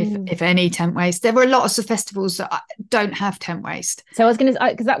 if any tent waste. There were lots of festivals that don't have tent waste. So I was going to,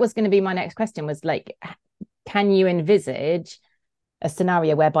 because that was going to be my next question, was like, can you envisage a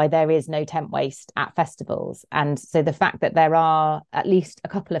scenario whereby there is no tent waste at festivals? And so the fact that there are at least a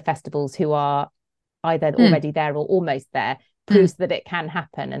couple of festivals who are either already there or almost there proves that it can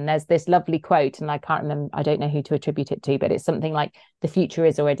happen. And there's this lovely quote, and I can't remember, I don't know who to attribute it to, but it's something like, the future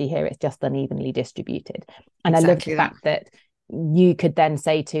is already here, it's just unevenly distributed. And exactly, I love the fact that you could then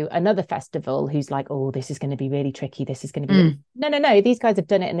say to another festival who's like, oh, this is going to be really tricky, this is going to be no, these guys have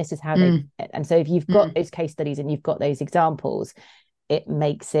done it, and this is how they. And so if you've got those case studies and you've got those examples, it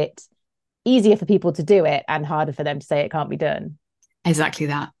makes it easier for people to do it and harder for them to say it can't be done. Exactly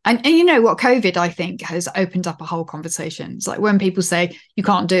that. And you know what, COVID, I think, has opened up a whole conversation. It's like when people say you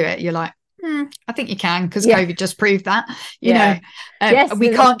can't do it, you're like, I think you can, because COVID just proved that. Yes, we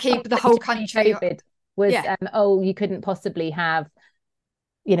can't keep the whole country. COVID was you couldn't possibly have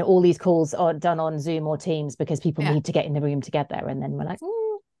all these calls done on Zoom or Teams because people need to get in the room together. And then we're like,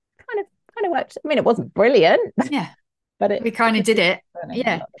 kind of worked. I mean, it wasn't brilliant, but we kind of did it.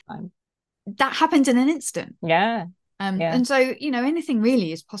 that happens in an instant. Yeah. Yeah. And so, anything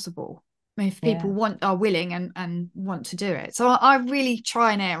really is possible if people Yeah. are willing and want to do it. So I really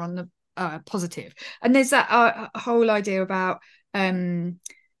try and err on the positive. And there's that whole idea about the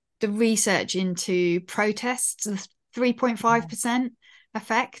research into protests, the 3.5%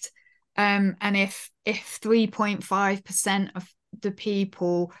 effect. And if 3.5% of the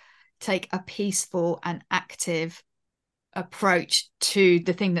people take a peaceful and active approach to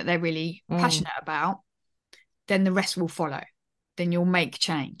the thing that they're really passionate about, then the rest will follow. Then you'll make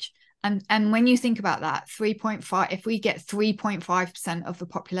change. And when you think about that, 3.5, if we get 3.5% of the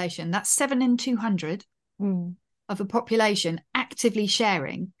population, that's 7 in 200 of the population actively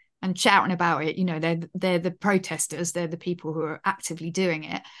sharing and shouting about it. They're the protesters, they're the people who are actively doing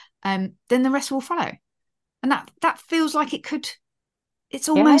it. Then the rest will follow. And that feels like it's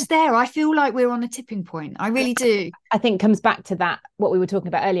almost there. I feel like we're on a tipping point. I really do. I think comes back to that, what we were talking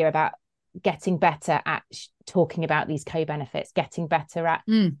about earlier about getting better at talking about these co-benefits, getting better at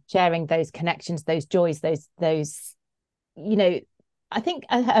sharing those connections, those joys, those I think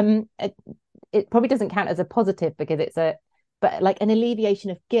it probably doesn't count as a positive because but like an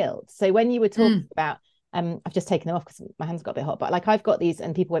alleviation of guilt. So when you were talking about I've just taken them off because my hands got a bit hot, but like I've got these,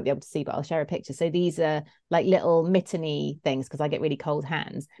 and people won't be able to see, but I'll share a picture. So these are like little mitteny things because I get really cold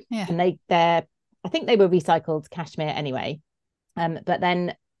hands. And they're I think they were recycled cashmere anyway. But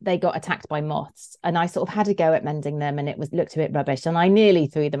then they got attacked by moths, and I sort of had a go at mending them, and looked a bit rubbish, and I nearly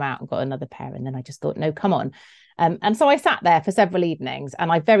threw them out and got another pair. And then I just thought, no, come on. And so I sat there for several evenings,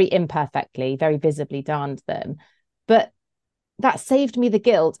 and I very imperfectly, very visibly darned them. But that saved me the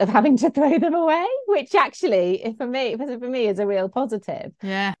guilt of having to throw them away, which actually, for me, is a real positive.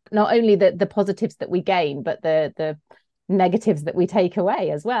 Yeah. Not only the positives that we gain, but the negatives that we take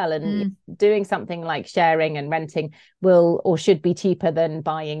away as well. And doing something like sharing and renting will or should be cheaper than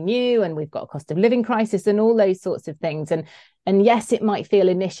buying new. And we've got a cost of living crisis and all those sorts of things. And yes, it might feel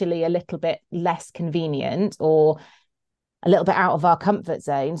initially a little bit less convenient or a little bit out of our comfort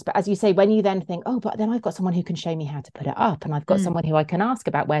zones. But as you say, when you then think, oh, but then I've got someone who can show me how to put it up, and I've got someone who I can ask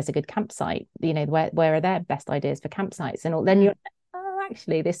about where's a good campsite, where are their best ideas for campsites, and all, then you're, oh,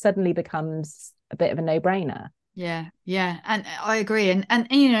 actually, this suddenly becomes a bit of a no-brainer. Yeah, and I agree. And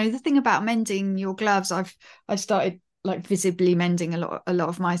the thing about mending your gloves, I've started like visibly mending a lot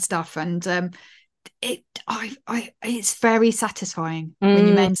of my stuff, and it's very satisfying when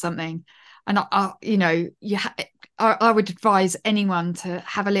you mend something. And I would advise anyone to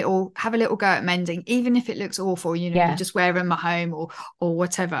have a little go at mending, even if it looks awful. You just wear them at home or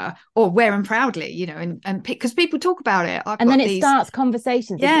whatever, or wear them proudly. And because people talk about it, and then it starts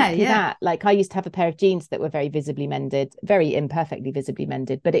conversations. Exactly yeah. that. Like I used to have a pair of jeans that were very visibly mended, very imperfectly visibly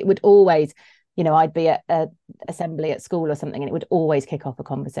mended, but it would always, I'd be at an assembly at school or something, and it would always kick off a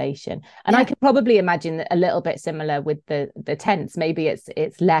conversation. And I could probably imagine a little bit similar with the tents. Maybe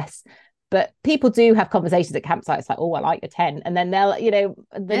it's less. But people do have conversations at campsites like, oh, I like your tent. And then they'll,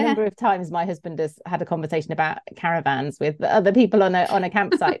 number of times my husband has had a conversation about caravans with other people on a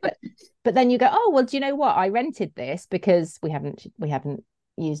campsite. But then you go, oh, well, do you know what? I rented this because we haven't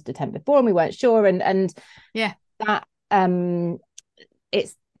used a tent before and we weren't sure. And that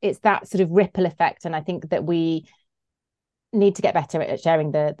it's that sort of ripple effect. And I think that we need to get better at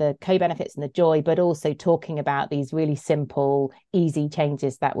sharing the co-benefits and the joy, but also talking about these really simple, easy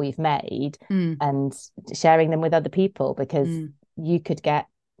changes that we've made and sharing them with other people, because you could get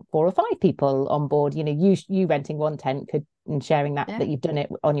 4 or 5 people on board. You renting one tent could, and sharing that you've done it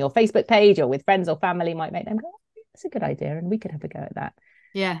on your Facebook page or with friends or family might make them go, oh, that's a good idea, and we could have a go at that.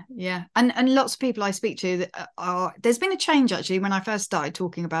 Yeah. And lots of people I speak to that there's been a change actually. When I first started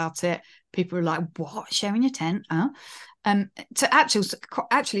talking about it, people were like, what, sharing your tent? To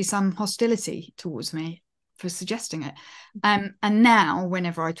actually some hostility towards me for suggesting it. And now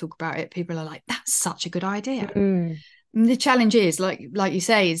whenever I talk about it, people are like, that's such a good idea. The challenge is, like you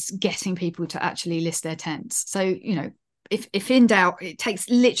say, is getting people to actually list their tents. So, if in doubt, it takes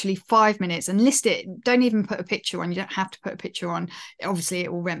literally 5 minutes, and list it. Don't even put a picture on. You don't have to put a picture on. Obviously,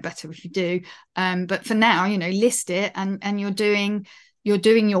 it will rent better if you do. But for now, list it, and you're doing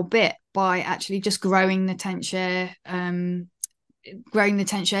your bit by actually just growing the Tentshare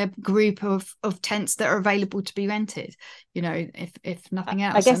group of tents that are available to be rented. If nothing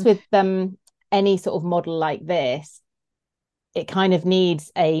else. I guess with any sort of model like this, it kind of needs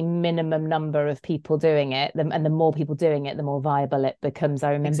a minimum number of people doing it, and the more people doing it, the more viable it becomes.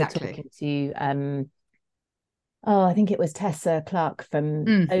 I remember talking to I think it was Tessa Clark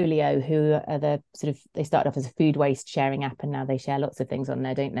from Olio, who are they started off as a food waste sharing app, and now they share lots of things on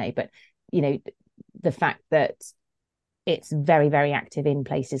there, don't they? But the fact that it's very, very active in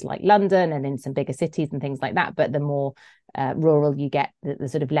places like London and in some bigger cities and things like that. But the more rural you get, the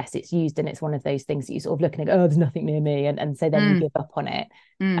sort of less it's used. And it's one of those things that you sort of look and go, oh, there's nothing near me. And so then you give up on it.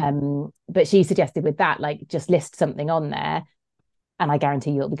 But she suggested with that, like, just list something on there. And I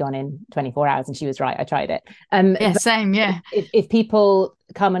guarantee you it'll be gone in 24 hours. And she was right. I tried it. Yeah, same. Yeah. If people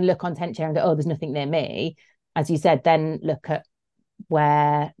come and look on Tentshare and go, oh, there's nothing near me, as you said, then look at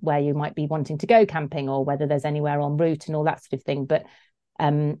where you might be wanting to go camping, or whether there's anywhere en route and all that sort of thing. But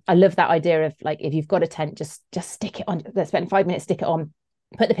I love that idea of, like, if you've got a tent, just stick it on. Let's spend 5 minutes, stick it on,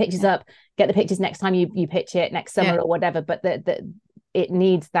 put the pictures up, get the pictures next time you pitch it next summer or whatever. But it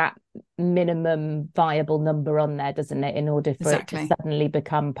needs that minimum viable number on there, doesn't it, in order for it to suddenly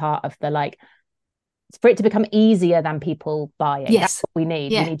become part of the, like, for it to become easier than people buying. Yes. That's what we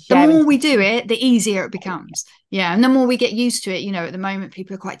need. Yeah. We need the more we do it, the easier it becomes. Yeah. And the more we get used to it, you know, at the moment,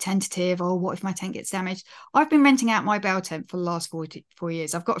 people are quite tentative. Oh, what if my tent gets damaged? I've been renting out my bell tent for the last 4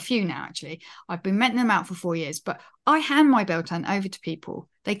 years. I've got a few now, actually. I've been renting them out for 4 years, but I hand my bell tent over to people.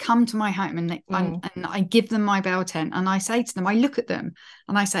 They come to my home and I give them my bell tent, and I say to them, I look at them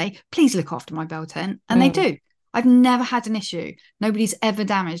and I say, please look after my bell tent. And they do. I've never had an issue. Nobody's ever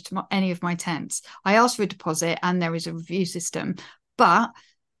damaged any of my tents. I asked for a deposit and there is a review system. But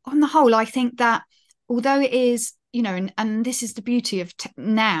on the whole, I think that although it is, you know, and this is the beauty of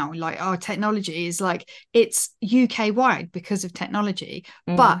now, like, our technology is, like, it's UK wide because of technology,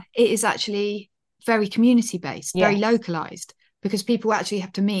 but it is actually very community based, very localized, because people actually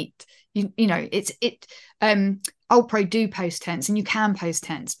have to meet. You know, Old Pro do post tents, and you can post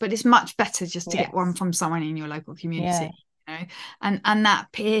tents, but it's much better just to get one from someone in your local community. You know, and that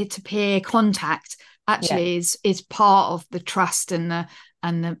peer-to-peer contact actually is part of the trust and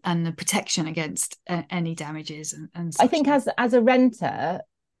the protection against any damages and such. I think as a renter,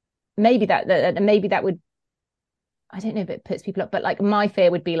 maybe that would, I don't know if it puts people up, but, like, my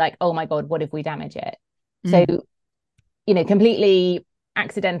fear would be, like, oh my God, what if we damage it? So, you know, completely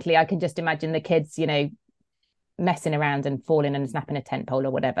accidentally, I can just imagine the kids, you know, messing around and falling and snapping a tent pole or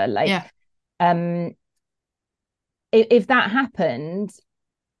whatever. Like, if that happened,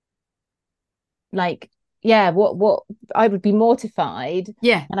 like, what I would be mortified.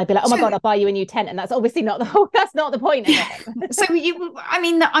 Yeah. And I'd be like, oh my God, I'll buy you a new tent. And that's obviously not that's not the point of it. So I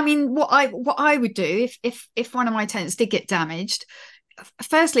mean, what I would do if one of my tents did get damaged,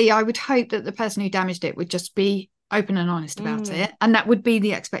 firstly, I would hope that the person who damaged it would just be open and honest about it, and that would be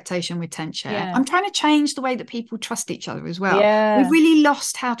the expectation with Tentshare. I'm trying to change the way that people trust each other as well. We've really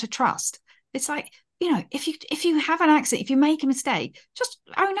lost how to trust. It's like, you know, if you have an accident, if you make a mistake, just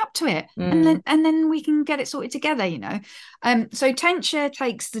own up to it, and then we can get it sorted together, you know. So Tentshare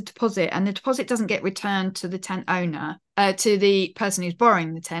takes the deposit, and the deposit doesn't get returned to the tent owner, to the person who's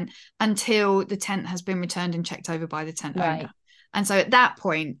borrowing the tent, until the tent has been returned and checked over by the tent owner. And so at that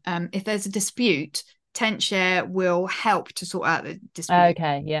point, if there's a dispute, Tentshare will help to sort out the dispute.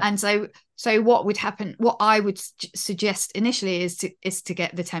 And so what would happen, what I would suggest initially is to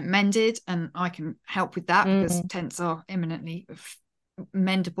get the tent mended, and I can help with that because tents are imminently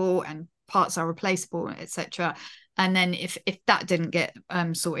mendable and parts are replaceable, etc. And then if that didn't get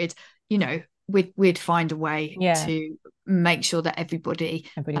sorted, you know, we'd find a way to make sure that everybody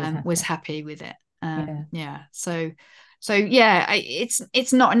was happy with it. So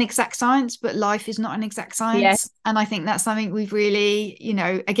it's not an exact science, but life is not an exact science. And I think that's something we've really, you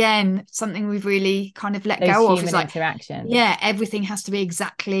know, again, something we've really kind of let go of. Is like interaction. Everything has to be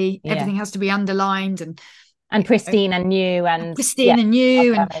everything has to be underlined and pristine and new and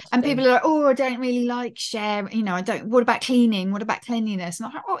and people are like, oh, I don't really like sharing, you know, what about cleaning? What about cleanliness? And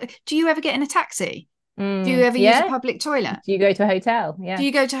I'm like, oh, do you ever get in a taxi? Do you ever use a public toilet? Do you go to a hotel? Do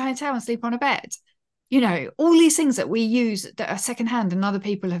you go to a hotel and sleep on a bed? You know, all these things that we use that are secondhand and other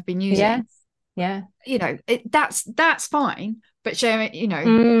people have been using. You know, that's fine, but sharing, you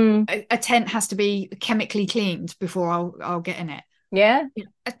know, a tent has to be chemically cleaned before I'll get in it. You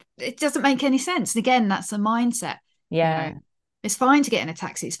know, it doesn't make any sense. And again, that's a mindset. You know, it's fine to get in a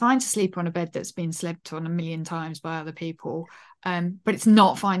taxi. It's fine to sleep on a bed that's been slept on 1,000,000 times by other people. But it's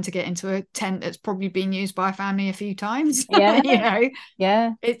not fine to get into a tent that's probably been used by a family a few times. You know,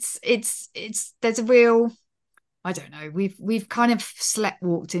 it's there's a real, I don't know, we've kind of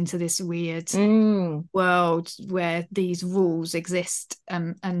walked into this weird world where these rules exist,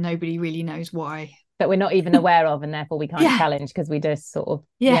 and nobody really knows why, that we're not even aware of, and therefore we can't challenge because we just sort of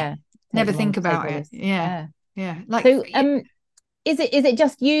never think about it. Like, so is it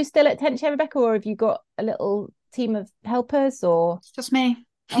just you still at Tentshare, Rebecca, or have you got a little team of helpers? Or it's just me?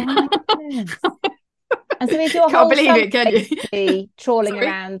 Oh my goodness. And so is your can't believe it, can you? trawling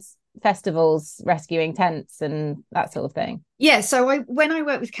around festivals rescuing tents and that sort of thing? Yeah, so when I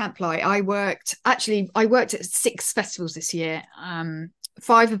worked with Camplight, I worked at 6 festivals this year.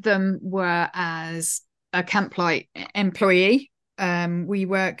 5 of them were as a Camplight employee. We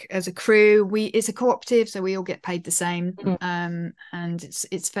work as a crew. It's a cooperative, so we all get paid the same. And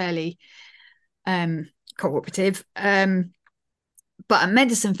it's fairly cooperative. But at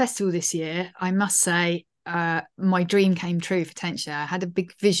Medicine Festival this year, I must say, my dream came true for Tentshare. I had a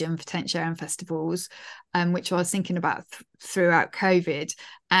big vision for Tentshare and festivals, which I was thinking about throughout COVID.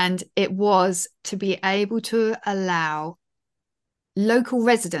 And it was to be able to allow local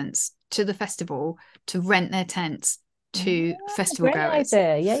residents to the festival to rent their tents to festival goers.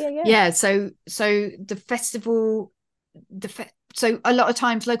 Yeah. So the festival, so a lot of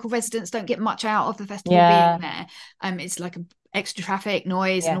times local residents don't get much out of the festival being there. It's like a extra traffic,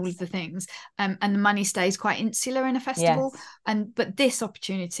 noise, and all of the things, and the money stays quite insular in a festival. But this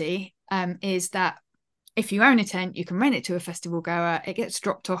opportunity is that if you own a tent, you can rent it to a festival goer. It gets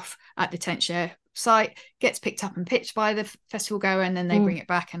dropped off at the Tentshare site, gets picked up and pitched by the festival goer, and then they bring it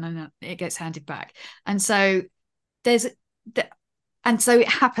back, and then it gets handed back. And so it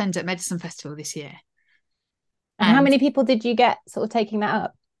happened at Medicine Festival this year. And how many people did you get sort of taking that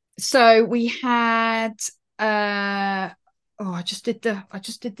up? So we had I just did the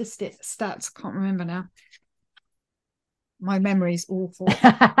stats. I can't remember now. My memory's awful.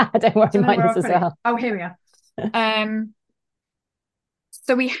 Don't worry, mine is as well. Oh, here we are.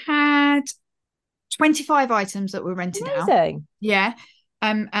 So we had 25 items that were rented out. Yeah.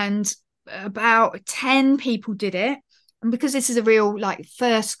 And about 10 people did it. And because this is a real like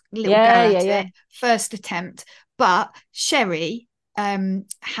first little go at it, first attempt. But Sherry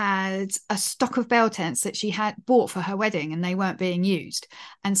had a stock of bell tents that she had bought for her wedding, and they weren't being used.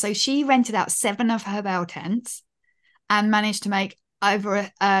 And so she rented out 7 of her bell tents and managed to make over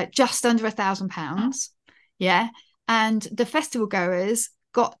just under £1,000. Yeah. And the festival goers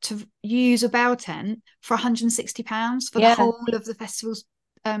got to use a bell tent for £160 for the whole of the festival's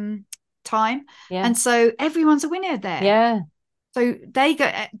time. And so everyone's a winner there. So they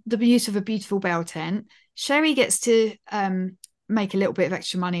get the use of a beautiful bell tent. Sherry gets to make a little bit of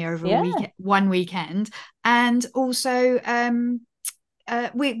extra money over one weekend, and also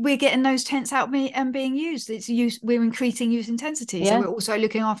we're getting those tents out and being used. We're increasing use intensity, so we're also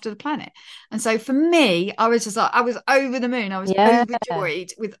looking after the planet. And so for me, I was over the moon. I was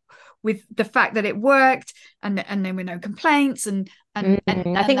overjoyed with the fact that it worked, and there were no complaints, and I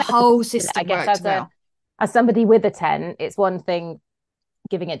think the whole system worked well. As somebody with a tent, it's one thing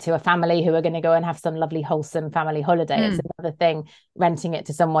giving it to a family who are going to go and have some lovely wholesome family holiday. It's another thing renting it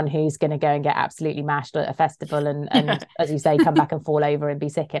to someone who's going to go and get absolutely mashed at a festival and as you say, come back and fall over and be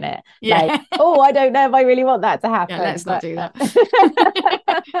sick in it. Like, I don't know if I really want that to happen. Let's not do that.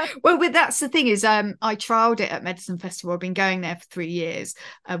 Well, that's the thing is I trialed it at Medicine Festival. I've been going there for 3 years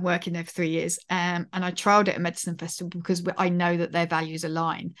and working there for 3 years, and I trialed it at Medicine Festival because I know that their values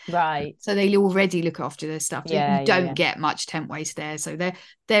align, right? So they already look after their stuff. You don't get much tent waste there, so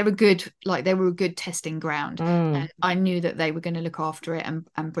they were a good testing ground, and I knew that they were going to look after it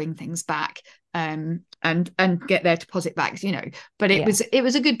and bring things back and get their deposit back, but it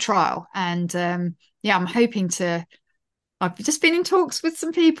was a good trial. And I'm hoping to, I've just been in talks with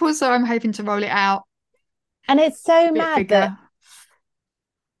some people, so I'm hoping to roll it out. And it's so mad that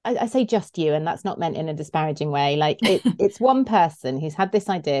I say just you, and that's not meant in a disparaging way. Like it's one person who's had this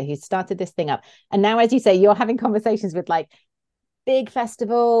idea, who's started this thing up, and now, as you say, you're having conversations with like big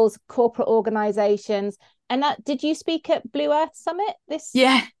festivals, corporate organizations. And did you speak at Blue Earth Summit this?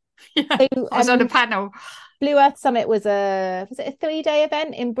 Yeah. So, I was on a panel. Blue Earth Summit was it a 3-day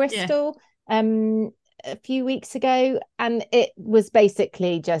event in Bristol a few weeks ago, and it was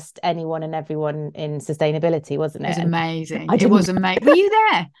basically just anyone and everyone in sustainability, wasn't it? It was amazing. It was amazing. Were you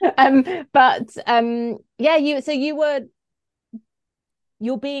there?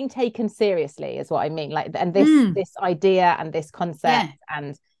 You're being taken seriously is what I mean. Like, and this idea and this concept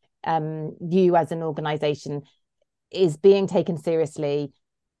and you as an organization is being taken seriously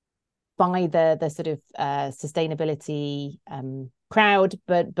by the sort of sustainability crowd,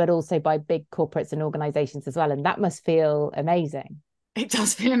 but also by big corporates and organizations as well. And that must feel amazing. It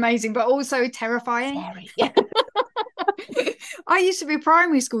does feel amazing, but also terrifying. Scary. Yeah. I used to be a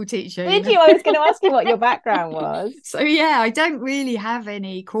primary school teacher. Did you? I was going to ask you what your background was. So I don't really have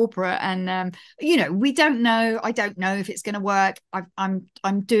any corporate, and we don't know. I don't know if it's going to work.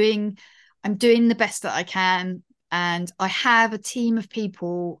 I'm doing the best that I can, and I have a team of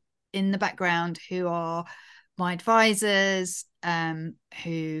people in the background who are my advisors,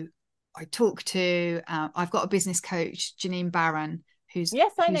 who I talk to. I've got a business coach, Janine Barron,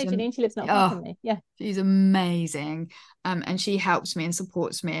 Yes, I know Janine. She lives not far from me. Yeah, she's amazing. And she helps me and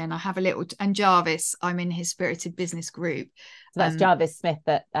supports me. And I have a little, and Jarvis, I'm in his spirited business group. So that's Jarvis Smith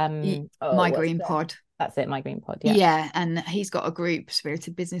at My Green Pod. That's it, My Green Pod. Yeah, and he's got a group,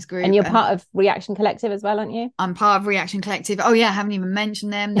 Spirited Business Group. And you're part of Reaction Collective as well, aren't you? I'm part of Reaction Collective. Oh yeah, I haven't even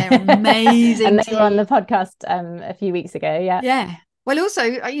mentioned them. They're amazing. And they were on the podcast a few weeks ago. Yeah. Yeah. Well, also,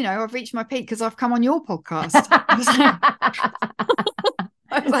 I've reached my peak because I've come on your podcast.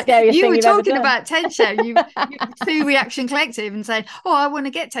 You were talking about Tentshare. You to Reaction Collective and saying, "Oh, I want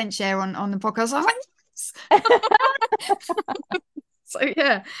to get Tentshare on the podcast." I was like, yes. So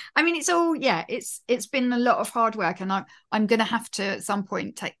yeah, I mean, it's been a lot of hard work, and I'm going to have to at some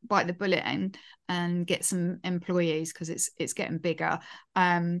point bite the bullet and get some employees because it's getting bigger.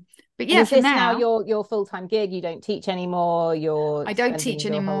 But yeah, for now your full-time gig. You don't teach anymore. I don't teach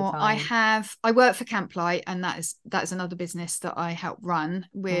anymore. I work for Camplight, and that's another business that I help run.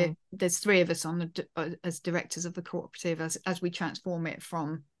 There's 3 of us on as directors of the cooperative as we transform it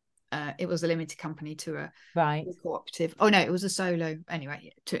from. It was a limited company to a cooperative. Oh no, it was a solo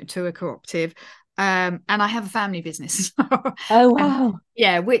anyway to a cooperative. And I have a family business. Oh wow.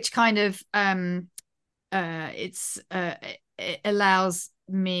 Which kind of it allows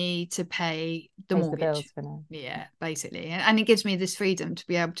me to pay the mortgage. The bills for now. Yeah, basically, and it gives me this freedom to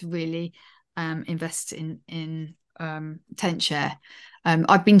be able to really invest in Tentshare.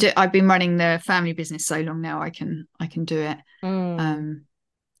 I've been running the family business so long now. I can do it.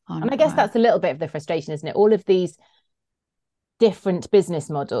 And I guess that's a little bit of the frustration, isn't it? All of these different business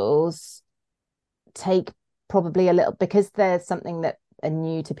models take probably a little, because there's something that are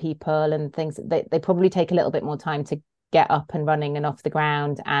new to people and things, they probably take a little bit more time to get up and running and off the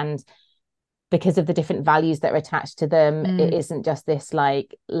ground. And because of the different values that are attached to them, it isn't just this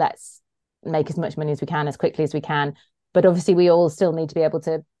like, let's make as much money as we can as quickly as we can. But obviously we all still need to be able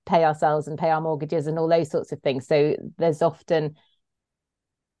to pay ourselves and pay our mortgages and all those sorts of things. So there's often,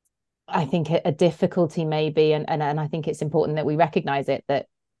 I think, a difficulty maybe, and I think it's important that we recognize it, that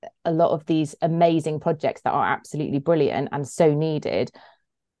a lot of these amazing projects that are absolutely brilliant and so needed,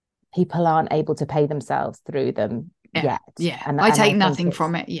 people aren't able to pay themselves through them yet. Yeah, and I take nothing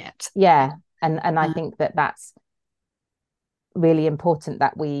from it yet. Yeah, and I think that's really important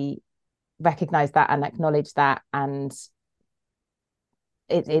that we recognize that and acknowledge that. And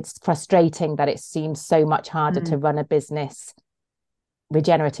it's frustrating that it seems so much harder to run a business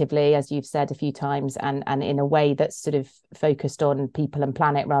regeneratively, as you've said a few times, and in a way that's sort of focused on people and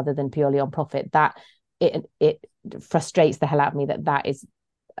planet rather than purely on profit. That it frustrates the hell out of me that is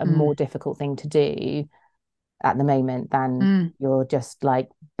a more difficult thing to do at the moment than you're just like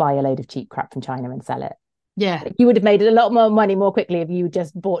buy a load of cheap crap from China and sell it. Yeah, you would have made a lot more money more quickly if you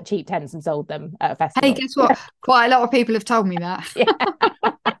just bought cheap tents and sold them at a festival. Hey, guess what? Quite a lot of people have told me that.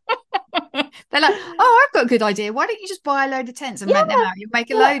 They're like, "Oh, I've got a good idea. Why don't you just buy a load of tents and rent them out? You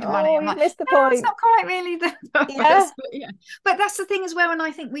make a load of money." I'm like, missed the point. It's not quite really the purpose. But that's the thing as well. And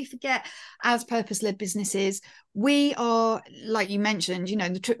I think we forget, as purpose-led businesses, we are, like you mentioned,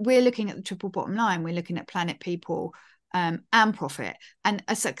 we're looking at the triple bottom line. We're looking at planet, people, and profit. And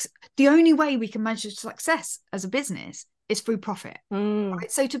the only way we can measure success as a business is through profit.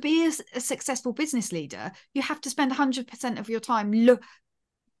 Right? So to be a successful business leader, you have to spend 100% of your time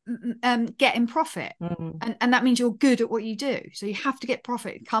getting profit, and that means you're good at what you do. So you have to get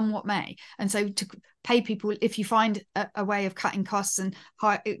profit come what may. And so to pay people, if you find a way of cutting costs and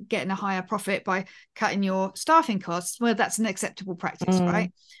getting a higher profit by cutting your staffing costs, well, that's an acceptable practice,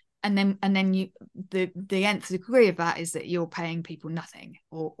 right? And then you the nth degree of that is that you're paying people nothing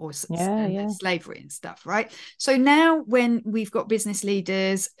or slavery and stuff, right? So now when we've got business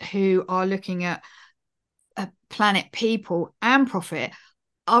leaders who are looking at planet, people, and profit,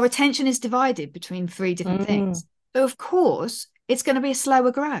 our attention is divided between 3 different things. So of course, it's going to be a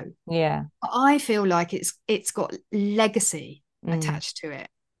slower grow. Yeah, but I feel like it's got legacy attached to it,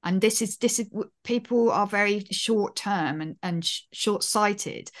 and this is people are very short term and short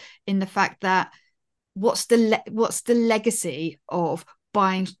sighted in the fact that what's the legacy of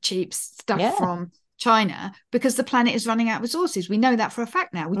buying cheap stuff from China because the planet is running out of resources. We know that for a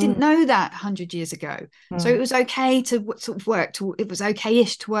fact now. We didn't know that 100 years ago. So it was okay to sort of it was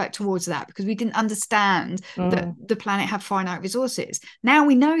okay-ish to work towards that because we didn't understand that the planet had finite resources. Now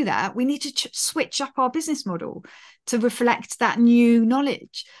we know that. We need to switch up our business model to reflect that new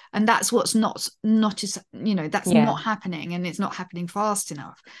knowledge. And that's what's not happening, and it's not happening fast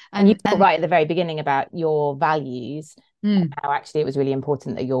enough. And you talked right at the very beginning about your values. How actually it was really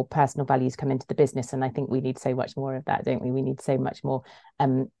important that your personal values come into the business, and I think we need so much more of that, don't we? We need so much more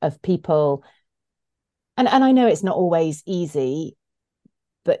of people, and I know it's not always easy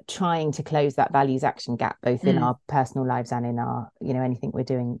but trying to close that values action gap both in Mm. our personal lives and in our, you know, anything we're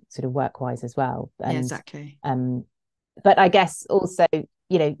doing sort of work wise as well. Yeah, And exactly. but I guess also,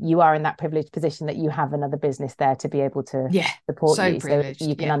 you know, you are in that privileged position that you have another business there to be able to Yeah, support so you. So privileged.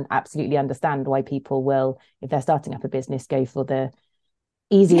 you can Yeah. absolutely understand why people will, if they're starting up a business, go for the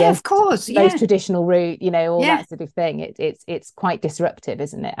Yeah, of easiest, course. most Yeah. traditional route, you know, all Yeah. that sort of thing. It's quite disruptive,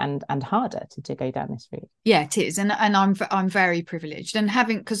 isn't it? And harder to go down this route. Yeah, it is. And I'm very privileged. And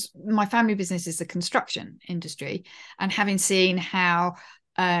having, because my family business is the construction industry, and having seen how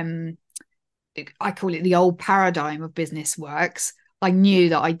I call it the old paradigm of business works, I knew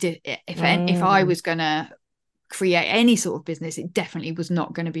that I did, if I was going to create any sort of business, it definitely was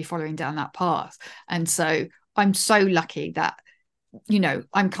not going to be following down that path. And so I'm so lucky that, you know,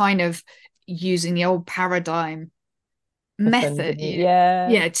 I'm kind of using the old paradigm method,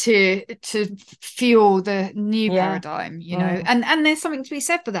 Yeah. to fuel the new Yeah. paradigm, you know. And there's something to be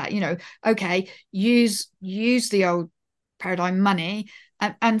said for that, you know. Okay, use the old paradigm money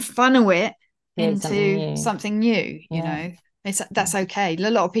and funnel it Create something into new. something new, you Yeah. know. That's okay.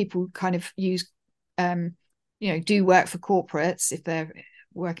 A lot of people kind of use you know, do work for corporates if they're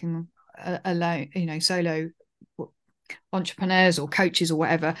working alone, you know, solo entrepreneurs or coaches or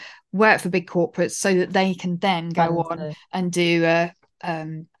whatever, work for big corporates so that they can then go on and do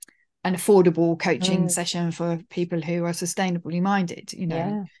an affordable coaching session for people who are sustainably minded, you know.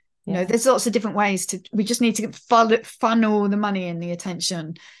 Yeah. You know, there's lots of different ways we just need to funnel the money and the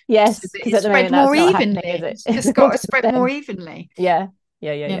attention. Yes, So that because it's at the moment spread that's more not evenly. happening, is it? It's just got to spread more evenly. Yeah.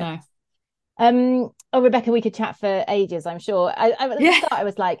 You know. Oh, Rebecca, we could chat for ages, I'm sure. At the start, I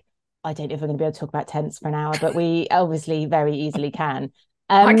was like, I don't know if we're going to be able to talk about tents for an hour, but we obviously very easily can.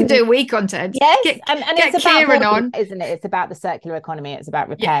 I can do a week on tents. Yes, Get and it's about Kieran on, isn't it? It's about the circular economy. It's about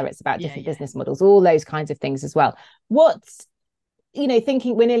yeah, repair. It's about yeah, different business models, all those kinds of things as well. What's, you know,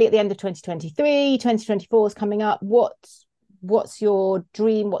 thinking we're nearly at the end of 2023, 2024 is coming up. What's your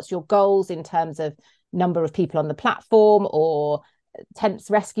dream? What's your goals in terms of number of people on the platform or tents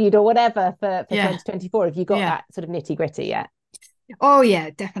rescued or whatever for 2024? Have you got that sort of nitty gritty yet? Oh yeah,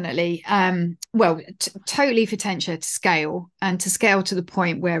 definitely. Well, totally for Tentshare to scale, and to scale to the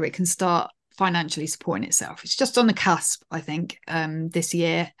point where it can start financially supporting itself. It's just on the cusp, I think. This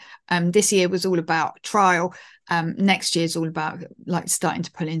year was all about trial. Next year is all about like starting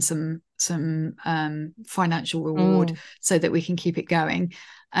to pull in some financial reward so that we can keep it going.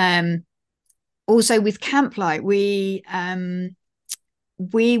 Also with Camplight, we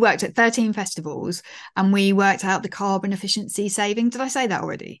worked at 13 festivals and we worked out the carbon efficiency saving. Did I say that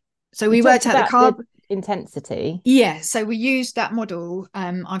already? So we worked out the carbon intensity. Yeah, so we used that model.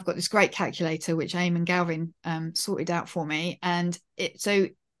 I've got this great calculator which Aim and Galvin sorted out for me, and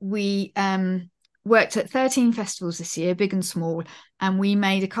we worked at 13 festivals this year, big and small, and we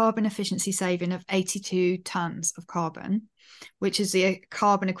made a carbon efficiency saving of 82 tons of carbon, which is the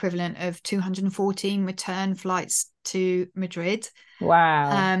carbon equivalent of 214 return flights to Madrid.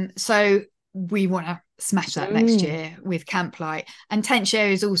 Wow. So we want to smash that next year with Camplight, and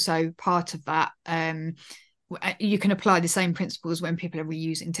Tentshare is also part of that. You can apply the same principles when people are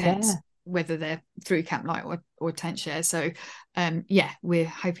reusing tents, whether they're through Camplight or Tentshare. So we're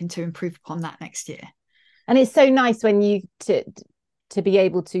hoping to improve upon that next year. And it's so nice when you to be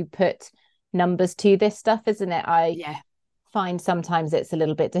able to put numbers to this stuff, isn't it? I find sometimes it's a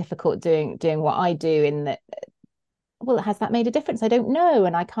little bit difficult doing what I do, in that, well, has that made a difference? I don't know,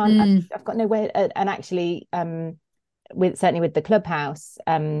 and I can't. I've got no way. And actually, certainly with the clubhouse,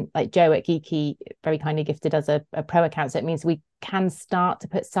 like Joe at Geeky very kindly gifted us a pro account, so it means we can start to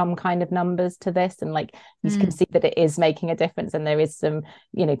put some kind of numbers to this, and like you can see that it is making a difference, and there is some,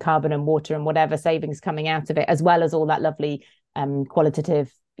 you know, carbon and water and whatever savings coming out of it, as well as all that lovely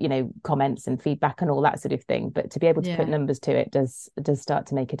qualitative, you know, comments and feedback and all that sort of thing. But to be able to put numbers to it does start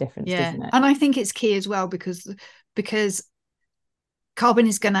to make a difference, doesn't it? And I think it's key as well, because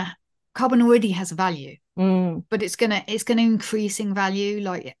carbon already has a value, but it's gonna increase in value,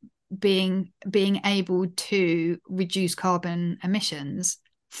 like being able to reduce carbon emissions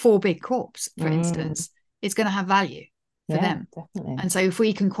for big corps, for instance, it's going to have value for them. Definitely. And so if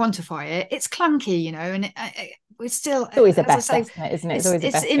we can quantify it, it's clunky, you know, and it's still, it's always a best estimate, isn't it? It's always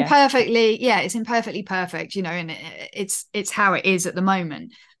it's imperfectly guess. It's imperfectly perfect, you know, and it's how it is at the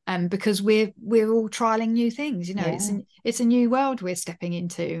moment. Because we're all trialing new things, you know. It's a new world we're stepping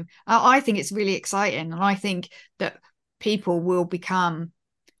into. I think it's really exciting, and I think that people will become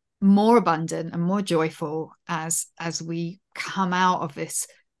more abundant and more joyful as we come out of this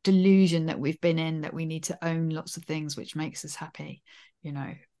delusion that we've been in, that we need to own lots of things, which makes us happy, you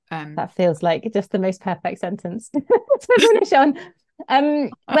know. That feels like just the most perfect sentence to finish on.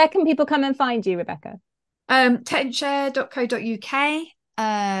 Where can people come and find you, Rebecca?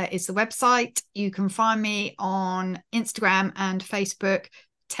 Tentshare.co.uk is the website. You can find me on Instagram and Facebook,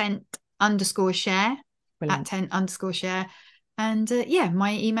 tent_share. Brilliant. At tent_share. And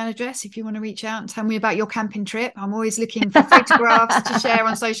my email address, if you want to reach out and tell me about your camping trip. I'm always looking for photographs to share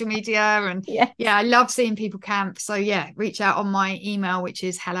on social media. And I love seeing people camp. So reach out on my email, which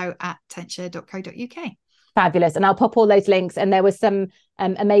is hello@tentshare.co.uk. Fabulous. And I'll pop all those links. And there were some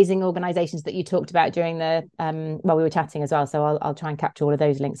amazing organisations that you talked about during the while we were chatting as well. So I'll try and capture all of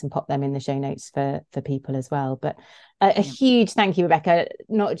those links and pop them in the show notes for people as well. But a huge thank you, Rebecca,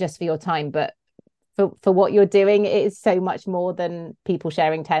 not just for your time, but for what you're doing. It is so much more than people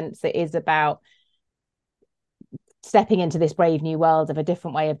sharing tents. It is about stepping into this brave new world of a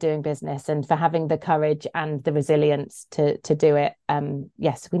different way of doing business, and for having the courage and the resilience to do it.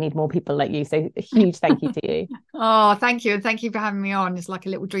 Yes, we need more people like you. So a huge thank you to you. Oh, thank you. And thank you for having me on. It's like a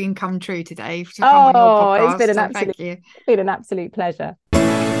little dream come true today to come on your podcast. It's been an absolute pleasure.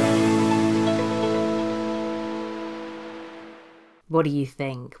 What do you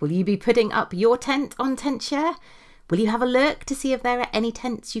think? Will you be putting up your tent on Tentshare? Will you have a look to see if there are any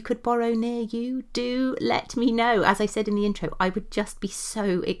tents you could borrow near you? Do let me know. As I said in the intro, I would just be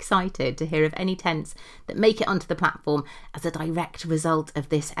so excited to hear of any tents that make it onto the platform as a direct result of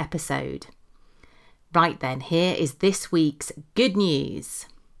this episode. Right then, here is this week's good news.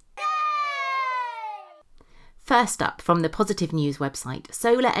 First up, from the Positive News website,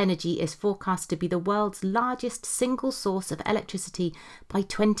 solar energy is forecast to be the world's largest single source of electricity by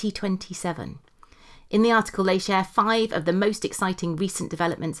 2027. In the article, they share 5 of the most exciting recent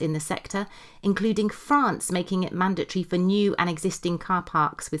developments in the sector, including France making it mandatory for new and existing car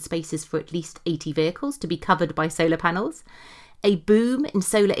parks with spaces for at least 80 vehicles to be covered by solar panels, a boom in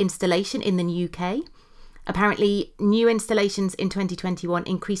solar installation in the UK. Apparently, new installations in 2021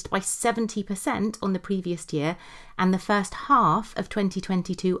 increased by 70% on the previous year, and the first half of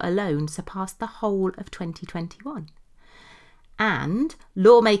 2022 alone surpassed the whole of 2021. And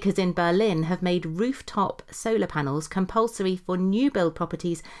lawmakers in Berlin have made rooftop solar panels compulsory for new build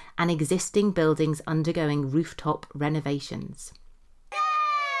properties and existing buildings undergoing rooftop renovations.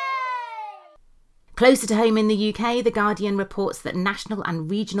 Closer to home in the UK, The Guardian reports that national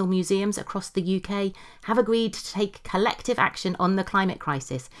and regional museums across the UK have agreed to take collective action on the climate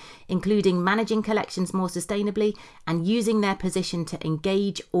crisis, including managing collections more sustainably and using their position to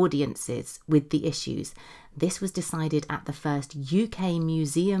engage audiences with the issues. This was decided at the first UK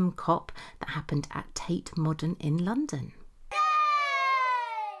Museum COP that happened at Tate Modern in London.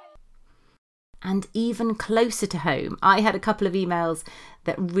 And even closer to home, I had a couple of emails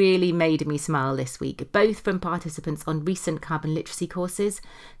that really made me smile this week, both from participants on recent carbon literacy courses.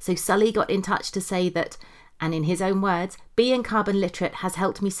 So Sully got in touch to say that, and in his own words, being carbon literate has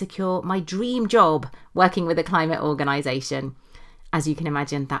helped me secure my dream job working with a climate organisation. As you can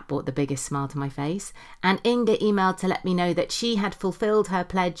imagine, that brought the biggest smile to my face. And Inga emailed to let me know that she had fulfilled her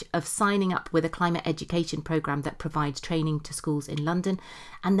pledge of signing up with a climate education programme that provides training to schools in London.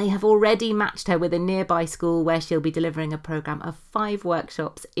 And they have already matched her with a nearby school where she'll be delivering a programme of 5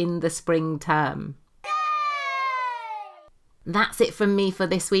 workshops in the spring term. That's it from me for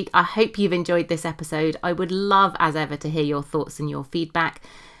this week. I hope you've enjoyed this episode. I would love, as ever, to hear your thoughts and your feedback,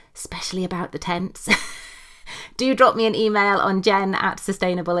 especially about the tents. Do drop me an email on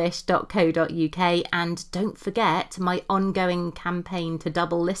jen@sustainableish.co.uk, and don't forget my ongoing campaign to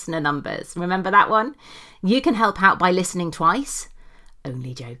double listener numbers. Remember that one? You can help out by listening twice.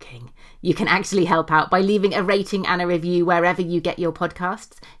 Only joking. You can actually help out by leaving a rating and a review wherever you get your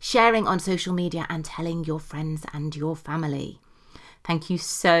podcasts, sharing on social media, and telling your friends and your family. Thank you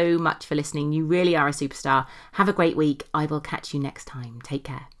so much for listening. You really are a superstar. Have a great week. I will catch you next time. Take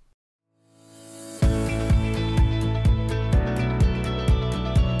care.